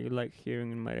instruments do you like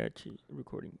hearing in mariachi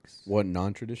recordings? What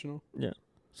non-traditional? Yeah.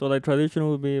 So like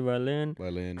traditional would be violin,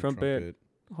 trumpet,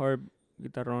 harp,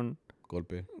 guitarrón,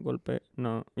 golpe. Golpe,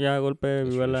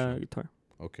 vihuela, guitar.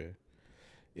 Okay.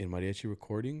 In mariachi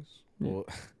recordings? Yeah. Well,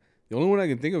 the only one I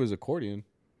can think of is accordion.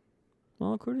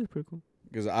 Oh, accordion is pretty cool.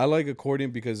 Because I like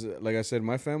accordion because, like I said,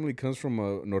 my family comes from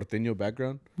a norteño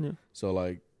background. Yeah. So,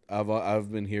 like, I've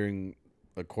been hearing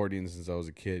accordion since I was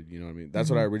a kid. You know what I mean? That's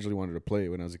what I originally wanted to play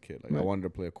when I was a kid. Like, I wanted to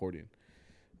play accordion.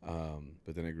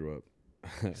 But then I grew up.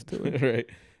 Right?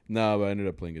 No, but I ended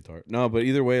up playing guitar. No, but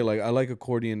either way, like, I like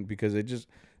accordion because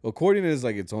accordion is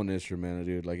like its own instrument,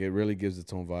 dude. Like, it really gives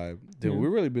its own vibe. Dude,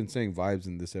 we've really been saying vibes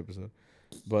in this episode.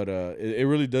 But it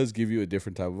really does give you a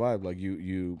different type of vibe. Like,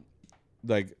 you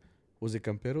like, was it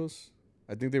Camperos?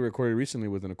 I think they recorded recently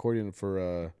with an accordion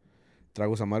for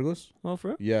Tragos Amargos. Oh, for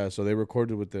real? Yeah, so they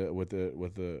recorded with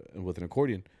an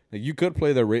accordion. Like, you could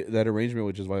play that arrangement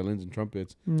with just violins and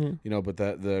trumpets, you know, but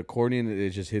the accordion, it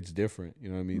just hits different. You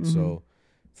know what I mean? So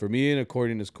for me, an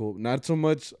accordion is cool. Not so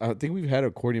much. I think we've had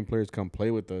accordion players come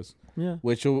play with us. Yeah.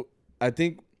 Which I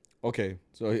think. Okay,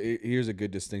 so here's a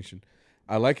good distinction.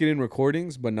 I like it in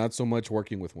recordings, but not so much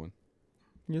working with one.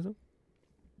 Yes.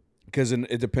 Because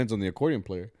it depends on the accordion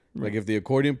player. Right. Like if the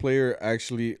accordion player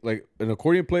actually, like an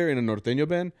accordion player in a norteño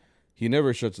band, he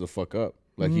never shuts the fuck up.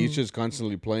 Like he's just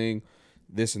constantly playing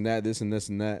this and that, this and this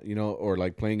and that, you know, or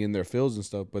like playing in their fills and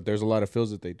stuff. But there's a lot of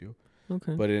fills that they do.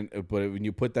 Okay. But when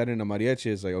you put that in a mariachi,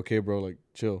 it's like, okay, bro, like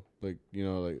chill. Like, you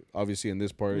know, like obviously in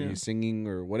this part he's singing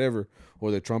or whatever,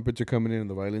 or the trumpets are coming in and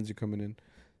the violins are coming in.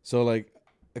 So like,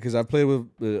 because I've played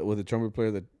with a trumpet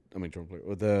player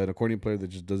with an accordion player that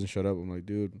just doesn't shut up. I'm like,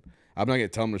 dude, I'm not gonna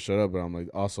tell him to shut up, but I'm like,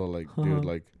 also like, dude,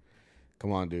 like,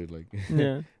 come on, dude, like,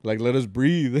 like let us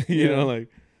breathe, you know, like.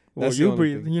 Well, you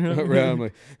breathe, you know. Right, I'm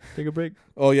like, take a break.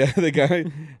 Oh yeah, the guy.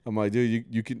 I'm like, dude,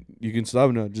 you can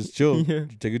stop now. Just chill. Yeah.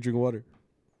 Take a drink of water.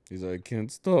 He's like, I can't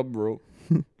stop, bro.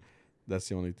 That's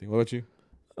the only thing. What about you?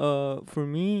 For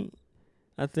me,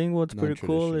 I think what's pretty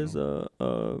cool is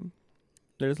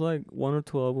there's like 1 or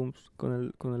 2 albums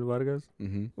con El Vargas.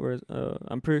 Whereas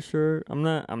I'm pretty sure I'm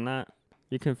not.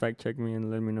 You can fact check me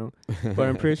and let me know. But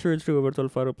I'm pretty sure it's Rigoberto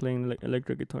Alfaro playing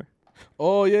electric guitar.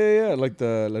 Oh yeah, like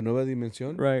the La Nueva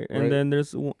Dimensión. Right. And Right. then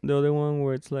there's the other one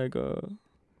where it's like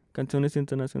Canciones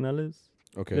Internacionales.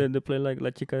 Okay. They play like La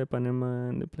Chica de Panema,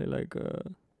 and they play like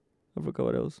I forgot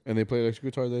what else. And they play electric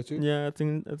guitar there too. Yeah, I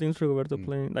think it's Roberto Mm.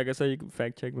 playing. Like I said, you can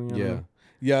fact check me. I don't Yeah. know.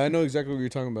 Yeah, I know exactly what you're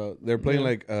talking about. They're playing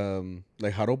Yeah.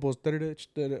 like jaropos,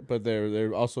 but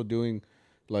they're also doing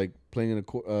like playing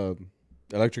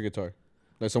electric guitar.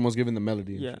 Like someone's giving the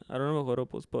melody. and Yeah, shit. I don't know about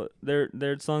Horopos, but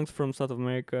they're songs from South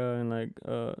America, and like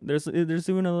there's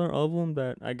even another album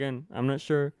that again I'm not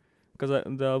sure, because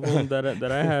the album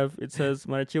that I have, it says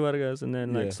Mariachi Vargas and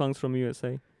then like Yeah. songs from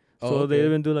USA. Oh, So they okay.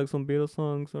 even do like some Beatles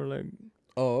songs or like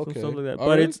Oh, some okay. stuff like that. Oh,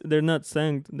 But really? they're not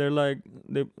sang. They're like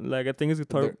they like I think it's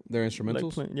guitar They're like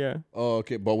instrumentals. playing. Yeah, Oh,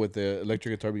 okay. But with the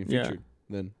electric guitar being Yeah. featured,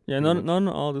 then yeah. pretty Not much.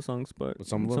 not all the songs, but But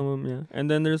some of them. Yeah. And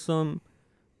then there's some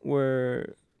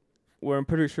where I'm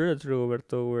pretty sure it's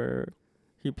Roberto where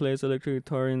he plays electric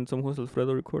guitar in some Jose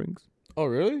Alfredo recordings. Oh,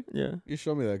 really? Yeah. You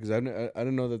show me that because I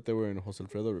didn't know that they were in Jose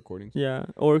Alfredo recordings. Yeah,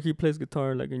 or he plays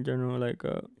guitar like in general, like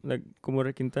como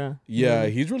Requinta. Yeah,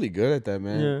 he's really good at that,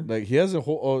 man. Yeah. Like he has a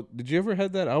whole. Oh, did you ever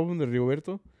had that album, the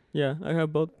Rigoberto? Yeah, I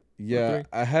have both. Yeah, three.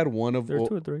 I had one of. There are Oh,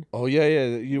 2 or 3. oh yeah,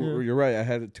 Yeah. you're right. I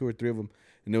had 2 or 3 of them,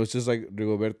 and it was just like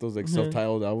Rigoberto's like Yeah.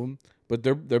 self-titled album. But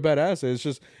they're badass. It's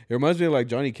just it reminds me of like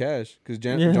Johnny Cash because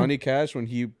Yeah. Johnny Cash when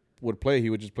he would play, he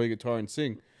would just play guitar and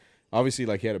sing. Obviously,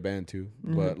 like he had a band too,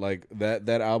 Mhm. but like that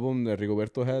album that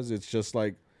Rigoberto has, it's just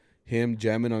like him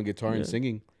jamming on guitar and Yeah.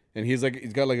 singing, and he's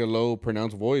got like a low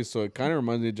pronounced voice, so it kind of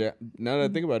reminds me. Now that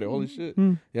I think about it, holy shit,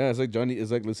 Hmm. yeah, it's like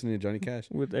It's like listening to Johnny Cash.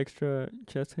 With extra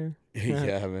chest hair.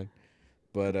 Yeah, man.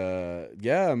 But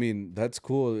yeah, I mean that's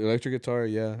cool. Electric guitar,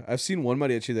 yeah. I've seen one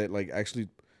mariachi that like actually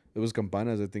it was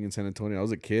Campanas, I think, in San Antonio. I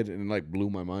was a kid and it like blew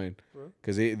my mind Bro.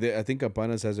 because I think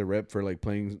Campanas has a rep for like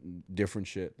playing different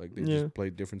shit. Like they Yeah. just play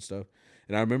different stuff.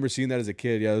 And I remember seeing that as a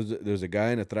kid. Yeah, there was a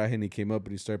guy in a traje and he came up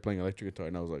and he started playing electric guitar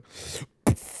and I was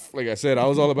like I said, I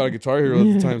was all about a Guitar Hero at the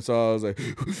Yeah. time, so I was like,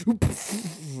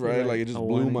 right, like it just I blew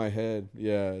want it. my head.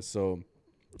 Yeah, so.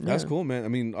 That's Yeah. cool, man. I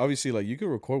mean, obviously, like you can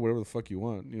record whatever the fuck you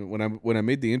want. You know, when I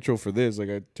made the intro for this, like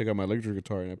I took out my electric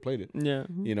guitar and I played it. Yeah.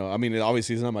 You know, I mean,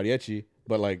 obviously it's not mariachi,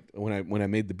 but like when I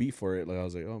made the beat for it, like I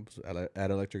was like, oh, add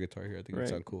electric guitar here. I think it Right.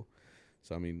 sound cool.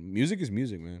 So I mean, music is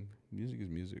music, man. Music is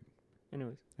music.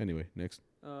 Anyways. Anyway, next,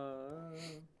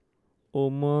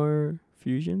 Omar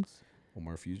Fusions.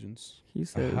 Omar Fusions. He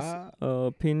says Aha.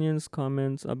 opinions,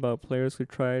 comments about players who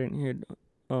tried and hit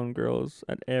on girls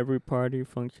at every party,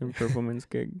 function, performance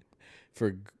gig.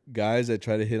 For guys that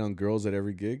try to hit on girls at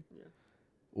every gig. Yeah.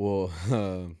 Well,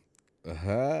 no, I'm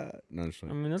just I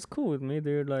kidding. mean, that's cool with me,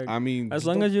 dude. Like, I mean, as just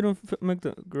long don't- as you don't make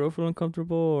the girl feel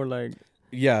uncomfortable, or like,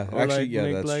 yeah, or actually, like yeah,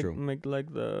 make that's like true. make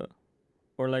like the,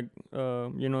 or like,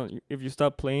 you know, if you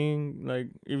stop playing, like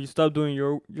if you stop doing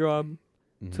your job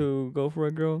Mhm. to go for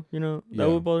a girl, you know, that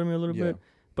Yeah. would bother me a little Yeah. bit.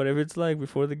 But if it's like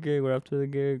before the gig or after the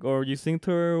gig, or you sing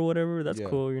to her or whatever, that's Yeah.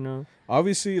 cool, you know.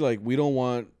 Obviously, like we don't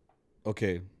want.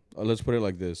 Okay, let's put it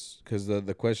like this, because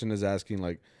the question is asking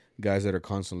like guys that are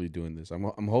constantly doing this.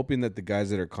 I'm hoping that the guys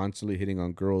that are constantly hitting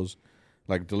on girls,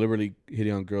 like deliberately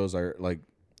hitting on girls, are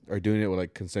doing it with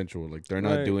like consensual. Like they're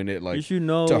not Right. doing it You like should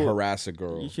know to harass a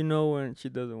girl. You should know when she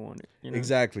doesn't want it. You know?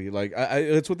 Exactly. Like I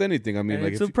it's with anything. I mean, And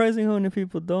like it's if surprising how many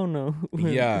people don't know. when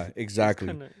yeah, it's exactly.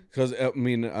 kinda- Because I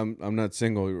mean, I'm not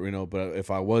single, you know. But if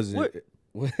I wasn't,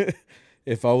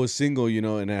 if I was single, you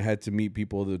know, and I had to meet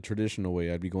people the traditional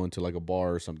way, I'd be going to like a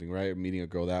bar or something, right? Meeting a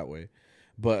girl that way.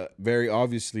 But very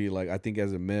obviously, like I think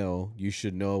as a male, you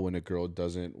should know when a girl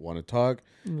doesn't want to talk,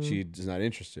 Mhm. she's not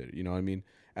interested. You know what I mean?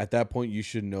 At that point, you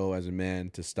should know as a man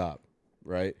to stop,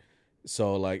 right?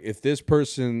 So like if this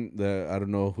person that I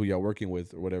don't know who y'all working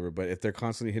with or whatever, but if they're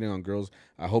constantly hitting on girls,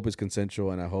 I hope it's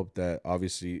consensual and I hope that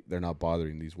obviously they're not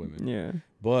bothering these women. Yeah.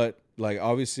 But like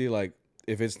obviously like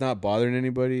if it's not bothering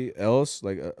anybody else,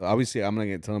 like obviously I'm not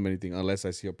gonna tell them anything unless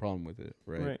I see a problem with it,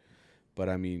 right? Right. But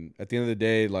I mean, at the end of the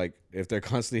day, like if they're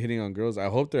constantly hitting on girls, I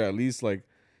hope they're at least like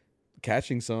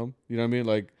catching some. You know what I mean?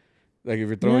 Like if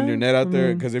you're throwing Yeah, your net I out there,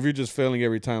 mean- because if you're just failing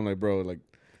every time, like bro, like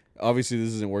obviously this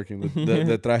isn't working.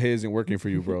 The traje isn't working for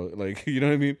you, bro. Like you know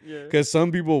what I mean? Yeah. Because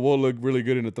some people will look really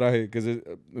good in a traje. Because I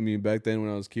mean, back then when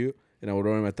I was cute and I would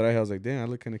wear my traje, I was like, damn, I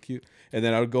look kind of cute. And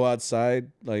then I would go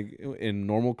outside like in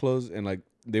normal clothes, and like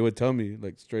they would tell me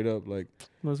like straight up, like,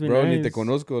 Must be bro, ni nice. te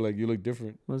conozco, like you look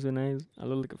different. Must be nice. I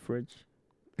look like a fridge.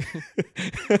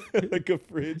 Like a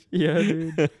fridge. Yeah,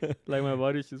 dude. Like my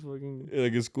body's just fucking.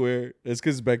 Like a square. That's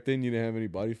because back then you didn't have any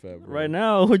body fat, bro. Right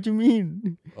now, what you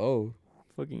mean? Oh,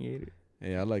 Fucking hate it.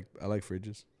 hey, I like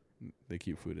fridges. They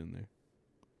keep food in there.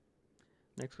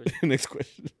 Next question. Next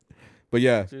question. But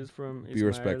yeah, This is from Be Ismael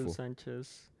respectful.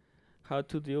 Sanchez. how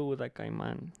to deal with a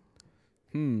caiman.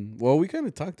 Well, we kind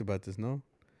of talked about this, no?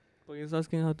 But he's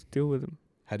asking how to deal with him.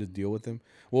 How to deal with him?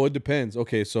 Well, it depends.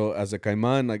 Okay, so as a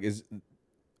caiman, like,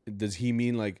 does he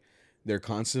mean like they're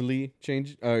constantly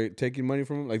taking money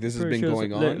from him? Like this has Pretty been sure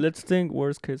going so. on. Let's think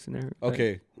worst case scenario.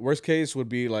 Okay, worst case would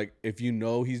be like if you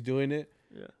know he's doing it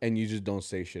Yeah. and you just don't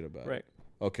say shit about it. Right.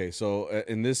 Okay, so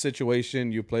in this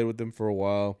situation, you played with them for a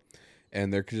while,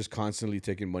 and they're just constantly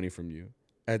taking money from you.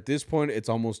 At this point, it's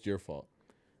almost your fault,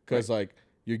 because like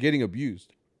you're getting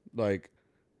abused. Like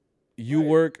you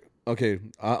work. Okay,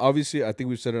 obviously, I think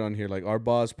we've said it on here. Like our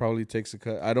boss probably takes a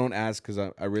cut. I don't ask because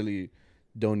I really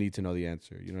don't need to know the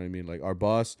answer. You know what I mean? Like our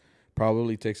boss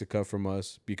probably takes a cut from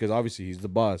us because obviously he's the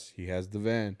boss. He has the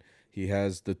van. He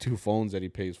has the 2 phones that he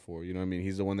pays for. You know what I mean?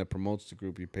 He's the one that promotes the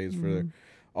group. He pays for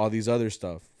all these other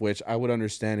stuff, which I would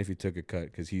understand if he took a cut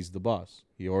because he's the boss.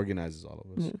 He organizes all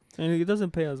of us. Yeah. And he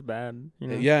doesn't pay us bad. You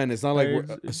know? Yeah, and it's not like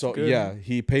it's so. good. Yeah,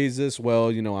 he pays us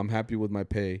well. You know, I'm happy with my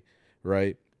pay,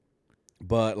 right?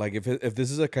 But like, if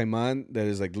this is a caiman that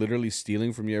is like literally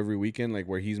stealing from you every weekend, like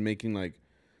where he's making like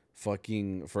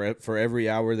fucking for every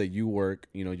hour that you work,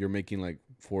 you know, you're making like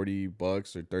 $40 or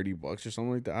 $30 or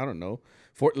something like that. I don't know.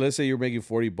 Let's say you're making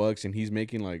 $40 and he's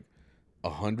making like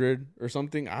 100 or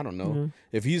something. I don't know. Mm-hmm.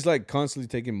 If he's like constantly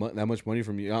taking that much money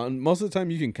from you, most of the time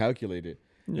you can calculate it.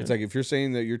 Yeah. It's like if you're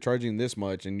saying that you're charging this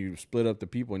much and you split up the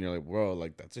people and you're like, bro,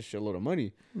 like that's a shitload of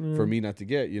money for me not to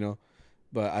get, you know.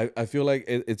 But I feel like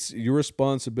it's your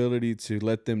responsibility to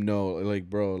let them know, like,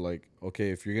 bro, like,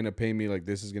 okay, if you're gonna pay me, like,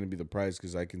 this is gonna be the price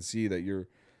because I can see that you're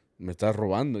me estás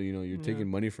robando, you know, you're taking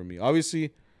money from me.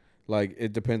 Obviously, like,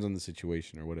 it depends on the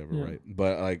situation or whatever, right?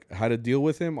 But like, how to deal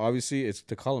with him? Obviously, it's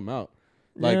to call him out,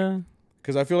 like,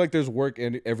 because I feel like there's work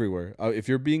everywhere. If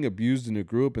you're being abused in a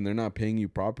group and they're not paying you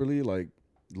properly, like,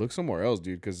 look somewhere else,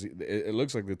 dude, because it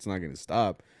looks like it's not gonna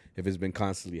stop if it's been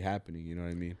constantly happening. You know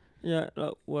what I mean? Yeah,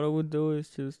 what I would do is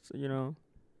just, you know,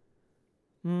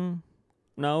 no,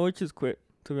 I would just quit,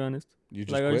 to be honest. You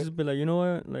just like, quit? I would just be like, you know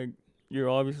what? Like, you're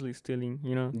obviously stealing,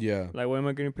 you know? Yeah. Like, why am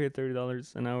I getting paid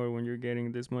 $30 an hour when you're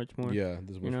getting this much more? Yeah,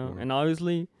 this much you know? more. And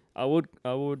obviously, I would,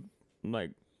 like,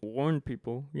 warn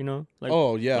people, you know? Like,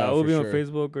 oh, yeah, like, I would for be sure. on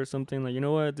Facebook or something, like, you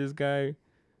know what? This guy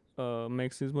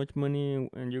makes this much money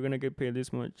and you're going to get paid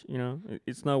this much, you know?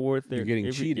 It's not worth it. You're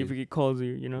getting cheated. If he calls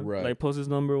you, you know? Right. Like, post his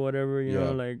number or whatever, you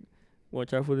know? Like,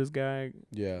 watch out for this guy.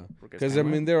 Yeah, because I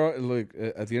mean, there are like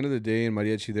at the end of the day in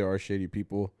mariachi there are shady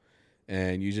people,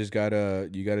 and you just gotta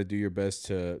do your best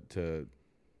to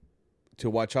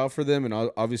watch out for them, and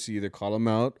obviously either call them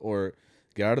out or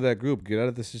get out of that group, get out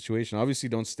of the situation. Obviously,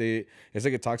 don't stay. It's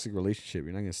like a toxic relationship.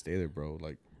 You're not gonna stay there, bro.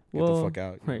 Like, get the fuck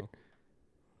out. You know?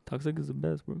 Toxic is the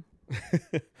best, bro.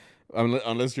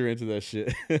 Unless you're into that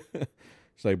shit.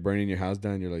 It's like burning your house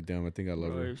down. You're like, damn, I think I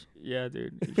love her. Yeah,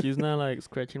 dude. If she's not like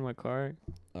scratching my car,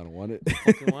 I don't want it. I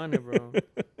fucking want it, bro.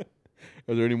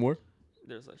 Are there any more?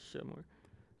 There's a shit more.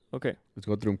 Okay. Let's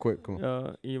go through them quick. Come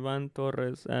on. Ivan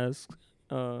Torres asks,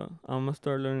 I'm gonna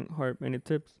start learning harp. Any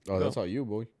tips? Oh, that's all you,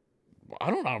 boy.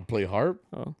 I don't know how to play harp.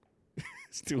 Oh.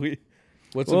 Stewie.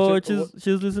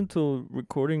 Just listen to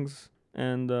recordings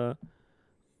and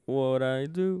what I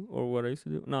do or what I used to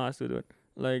do. No, I still do it.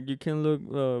 Like, you can look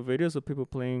videos of people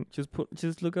playing.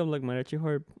 Just look up like mariachi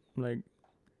harp, like,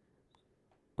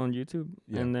 on YouTube.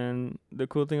 Yeah. And then the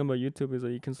cool thing about YouTube is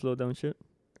that you can slow down shit,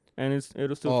 and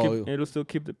it'll still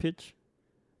keep the pitch.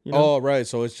 You know? Oh, right.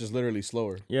 So it's just literally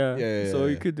slower. Yeah. So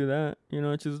you could do that. You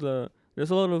know, just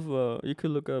there's a lot of you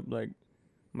could look up like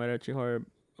mariachi harp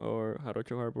or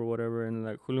jarocho harp or whatever, and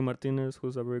like Julio Martinez,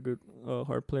 who's a very good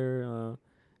harp player.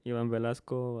 Ivan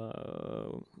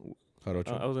Velasco. I was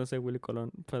gonna say Willie Colon,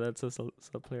 but that's a sub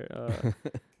player.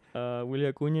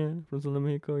 Willie Acuña from Southern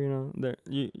Mexico. You know,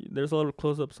 there's a lot of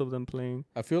close-ups of them playing.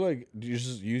 I feel like you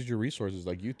just use your resources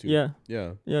like YouTube.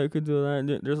 Yeah. You could do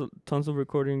that. There's tons of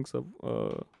recordings of.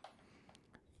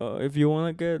 If you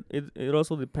wanna get it, it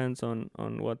also depends on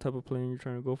what type of playing you're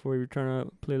trying to go for. If you're trying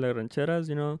to play like rancheras,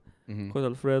 you know, Jose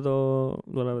Alfredo,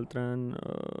 Lola Beltran,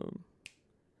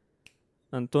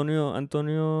 Antonio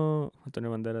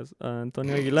Banderas,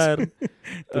 Antonio Aguilar.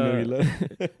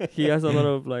 He has a lot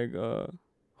of like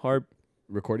harp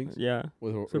recordings. Yeah,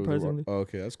 surprisingly.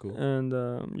 Okay, that's cool. And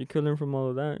you can learn from all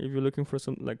of that. If you're looking for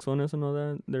some like sonas and all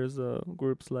that, there's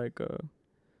groups like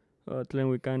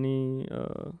Tlenhuicani,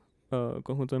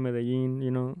 Conjunto de Medellín.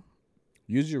 You know,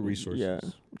 use your resources. Yeah,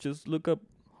 just look up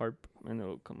harp and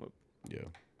it'll come up. Yeah.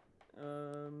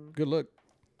 Good luck.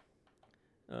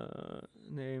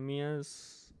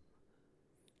 Nehemiah's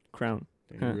Crown.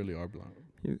 You really are blind.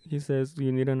 He says, "Do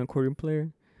you need an accordion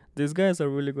player?" This guy's a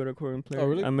really good accordion player. Oh,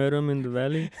 really? I met him in the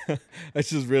valley. I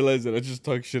just realized that I just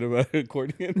talked shit about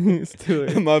accordion. Let's do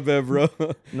it. My bad, bro.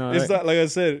 No, It's not like I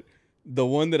said. The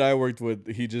one that I worked with,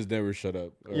 he just never shut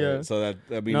up. Yeah. Right? So that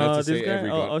I mean, no, not to this say guy.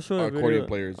 every I'll show a accordion video.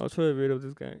 players. I'll show a video of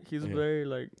this guy. He's Yeah. very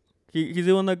like he's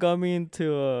the one that got me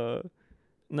into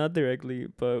not directly,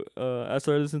 but I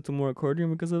started listening to more accordion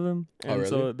because of him, Oh, and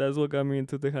so really? that's what got me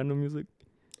into Tejano music.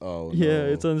 Oh, Yeah,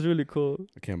 no. it sounds really cool.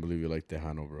 I can't believe you like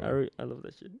Tejano, bro. I love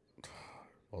that shit.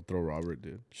 I'll throw Robert,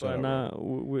 dude. Shout But out, nah,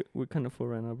 Robert. we kind of full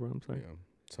right now, bro. I'm sorry. Yeah.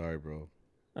 Sorry, bro.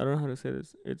 I don't know how to say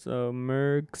this. It's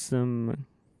Merksum.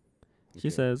 She Okay.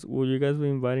 says, "Will you guys be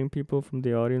inviting people from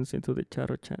the audience into the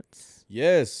Charo chats?"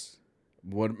 Yes.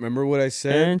 Remember what I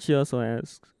said? And she also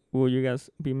asks, "Will you guys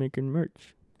be making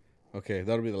merch?" Okay,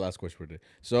 that'll be the last question for today.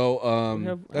 So,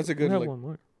 that's a good. We have Like, one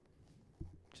more.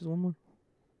 Just one more.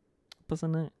 Pasa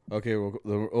nada. okay,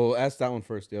 we'll ask that one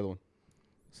first. The other one.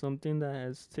 Something that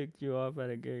has ticked you off at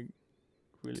a gig,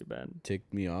 really bad.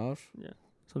 Ticked me off.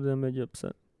 Something that made you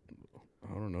upset.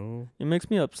 I don't know. It makes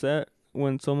me upset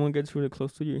when someone gets really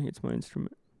close to you and hits my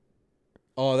instrument.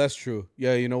 Oh, that's true.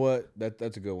 Yeah, you know what?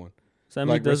 That's a good one.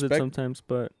 Sammy Like, does it respect- sometimes,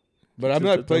 but But I'm Just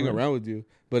not to playing tell me. around with you.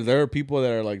 But there are people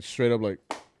that are like straight up like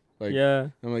yeah.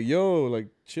 I'm like, yo, like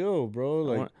chill, bro.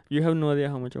 Like, You have no idea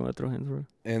how much I want to throw hands, bro.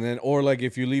 and then or like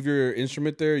if you leave your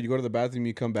instrument there, you go to the bathroom,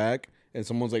 you come back, and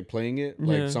someone's like playing it, Yeah.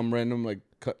 like some random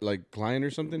like client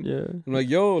or something. Yeah. I'm like,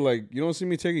 yo, like you don't see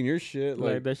me taking your shit,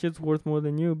 Like that shit's worth more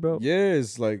than you, bro.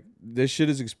 yes, like this shit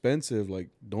is expensive. Like,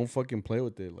 don't fucking play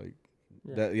with it. Like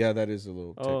Yeah. that is a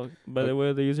little Oh, by But- the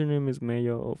way, the username is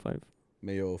Mayo05.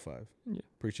 Mayo 05. Yeah.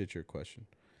 Appreciate your question.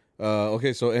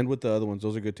 Okay, so end with the other ones.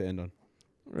 Those are good to end on.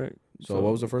 Right. So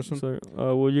what was the first one? So,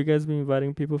 will you guys be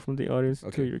inviting people from the audience to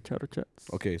Okay. your Charo chats?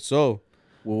 Okay, so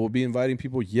we'll be inviting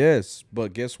people, yes,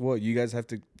 but guess what? You guys have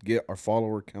to get our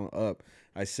follower count up.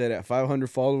 I said at 500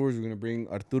 followers, we're gonna bring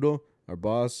Arturo, our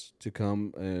boss, to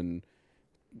come and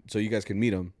so you guys can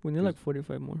meet him. We need like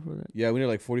 45 more for that. Yeah, we need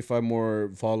like 45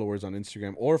 more followers on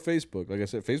Instagram or Facebook. Like I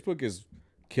said, Facebook is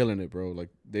killing it, bro. Like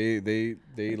they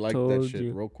like that told shit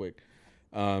you. real quick.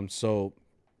 So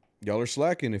y'all are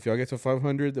slacking. If y'all get to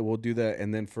 500, then we'll do that.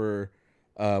 And then for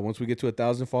once we get to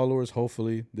 1,000 followers,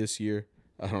 hopefully this year,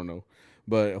 I don't know,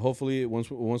 but hopefully once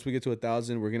we get to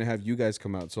 1,000, we're gonna have you guys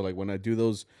come out. So like when I do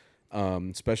those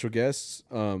special guests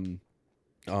on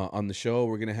the show,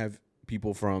 we're gonna have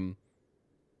people from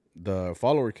the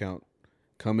follower count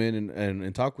come in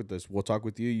and talk with us. We'll talk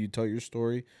with you. You tell your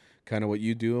story, kind of what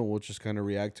you do, and we'll just kind of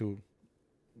react to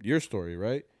your story,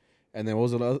 right? And then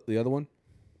what was the other one?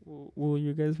 Will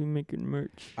you guys be making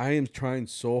merch? I am trying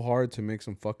so hard to make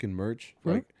some fucking merch.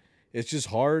 Huh? Like, it's just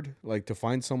hard, like, to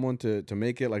find someone to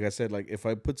make it. Like I said, like, if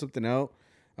I put something out,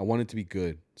 I want it to be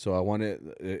good. So I want it,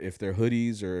 if they're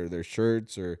hoodies or they're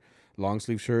shirts or long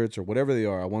sleeve shirts or whatever they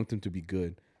are, I want them to be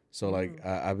good. So, like,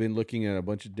 I've been looking at a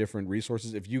bunch of different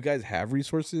resources. If you guys have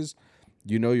resources,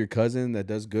 you know your cousin that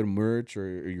does good merch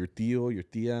or your tío, your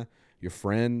tía, your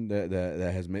friend that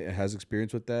has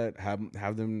experience with that,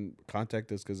 have them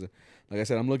contact us because, like I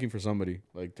said, I'm looking for somebody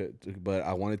but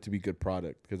I want it to be good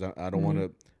product because I don't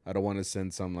want to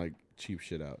send some like cheap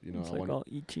shit out. You know, It's like all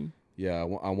itchy. yeah,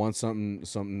 I want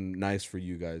something nice for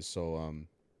you guys. So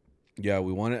yeah,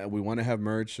 we want to have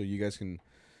merch so you guys can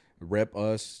rep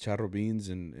us Charro Beans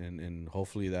and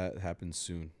hopefully that happens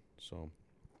soon. So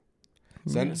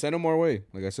send them our way.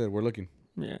 Like I said, we're looking.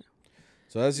 Yeah.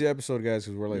 So that's the episode, guys,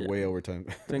 because we're like Yeah. way over time.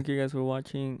 Thank you guys for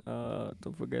watching.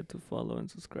 Don't forget to follow and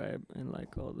subscribe and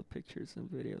like all the pictures and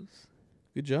videos.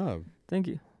 Good job. Thank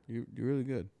you. You're really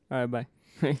good. All right, bye.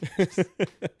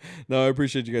 No, I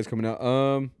appreciate you guys coming out.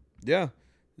 Yeah,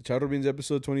 the Charro Beans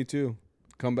episode 22.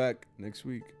 Come back next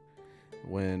week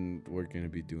when we're gonna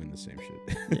be doing the same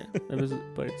shit. Yeah,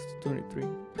 but it's 23.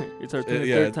 It's our 23rd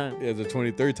yeah, time. Yeah, it's the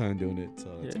 23rd time doing it.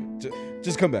 So Yeah. it's good.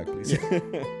 Just come back, please.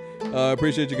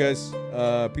 Appreciate you guys.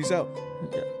 Peace out.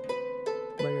 Yeah.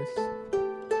 Bye, guys.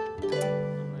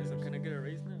 I'm nice. Can I get a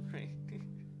raise now?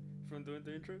 From doing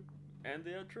the intro and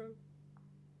the outro?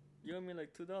 You owe me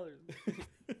like $2.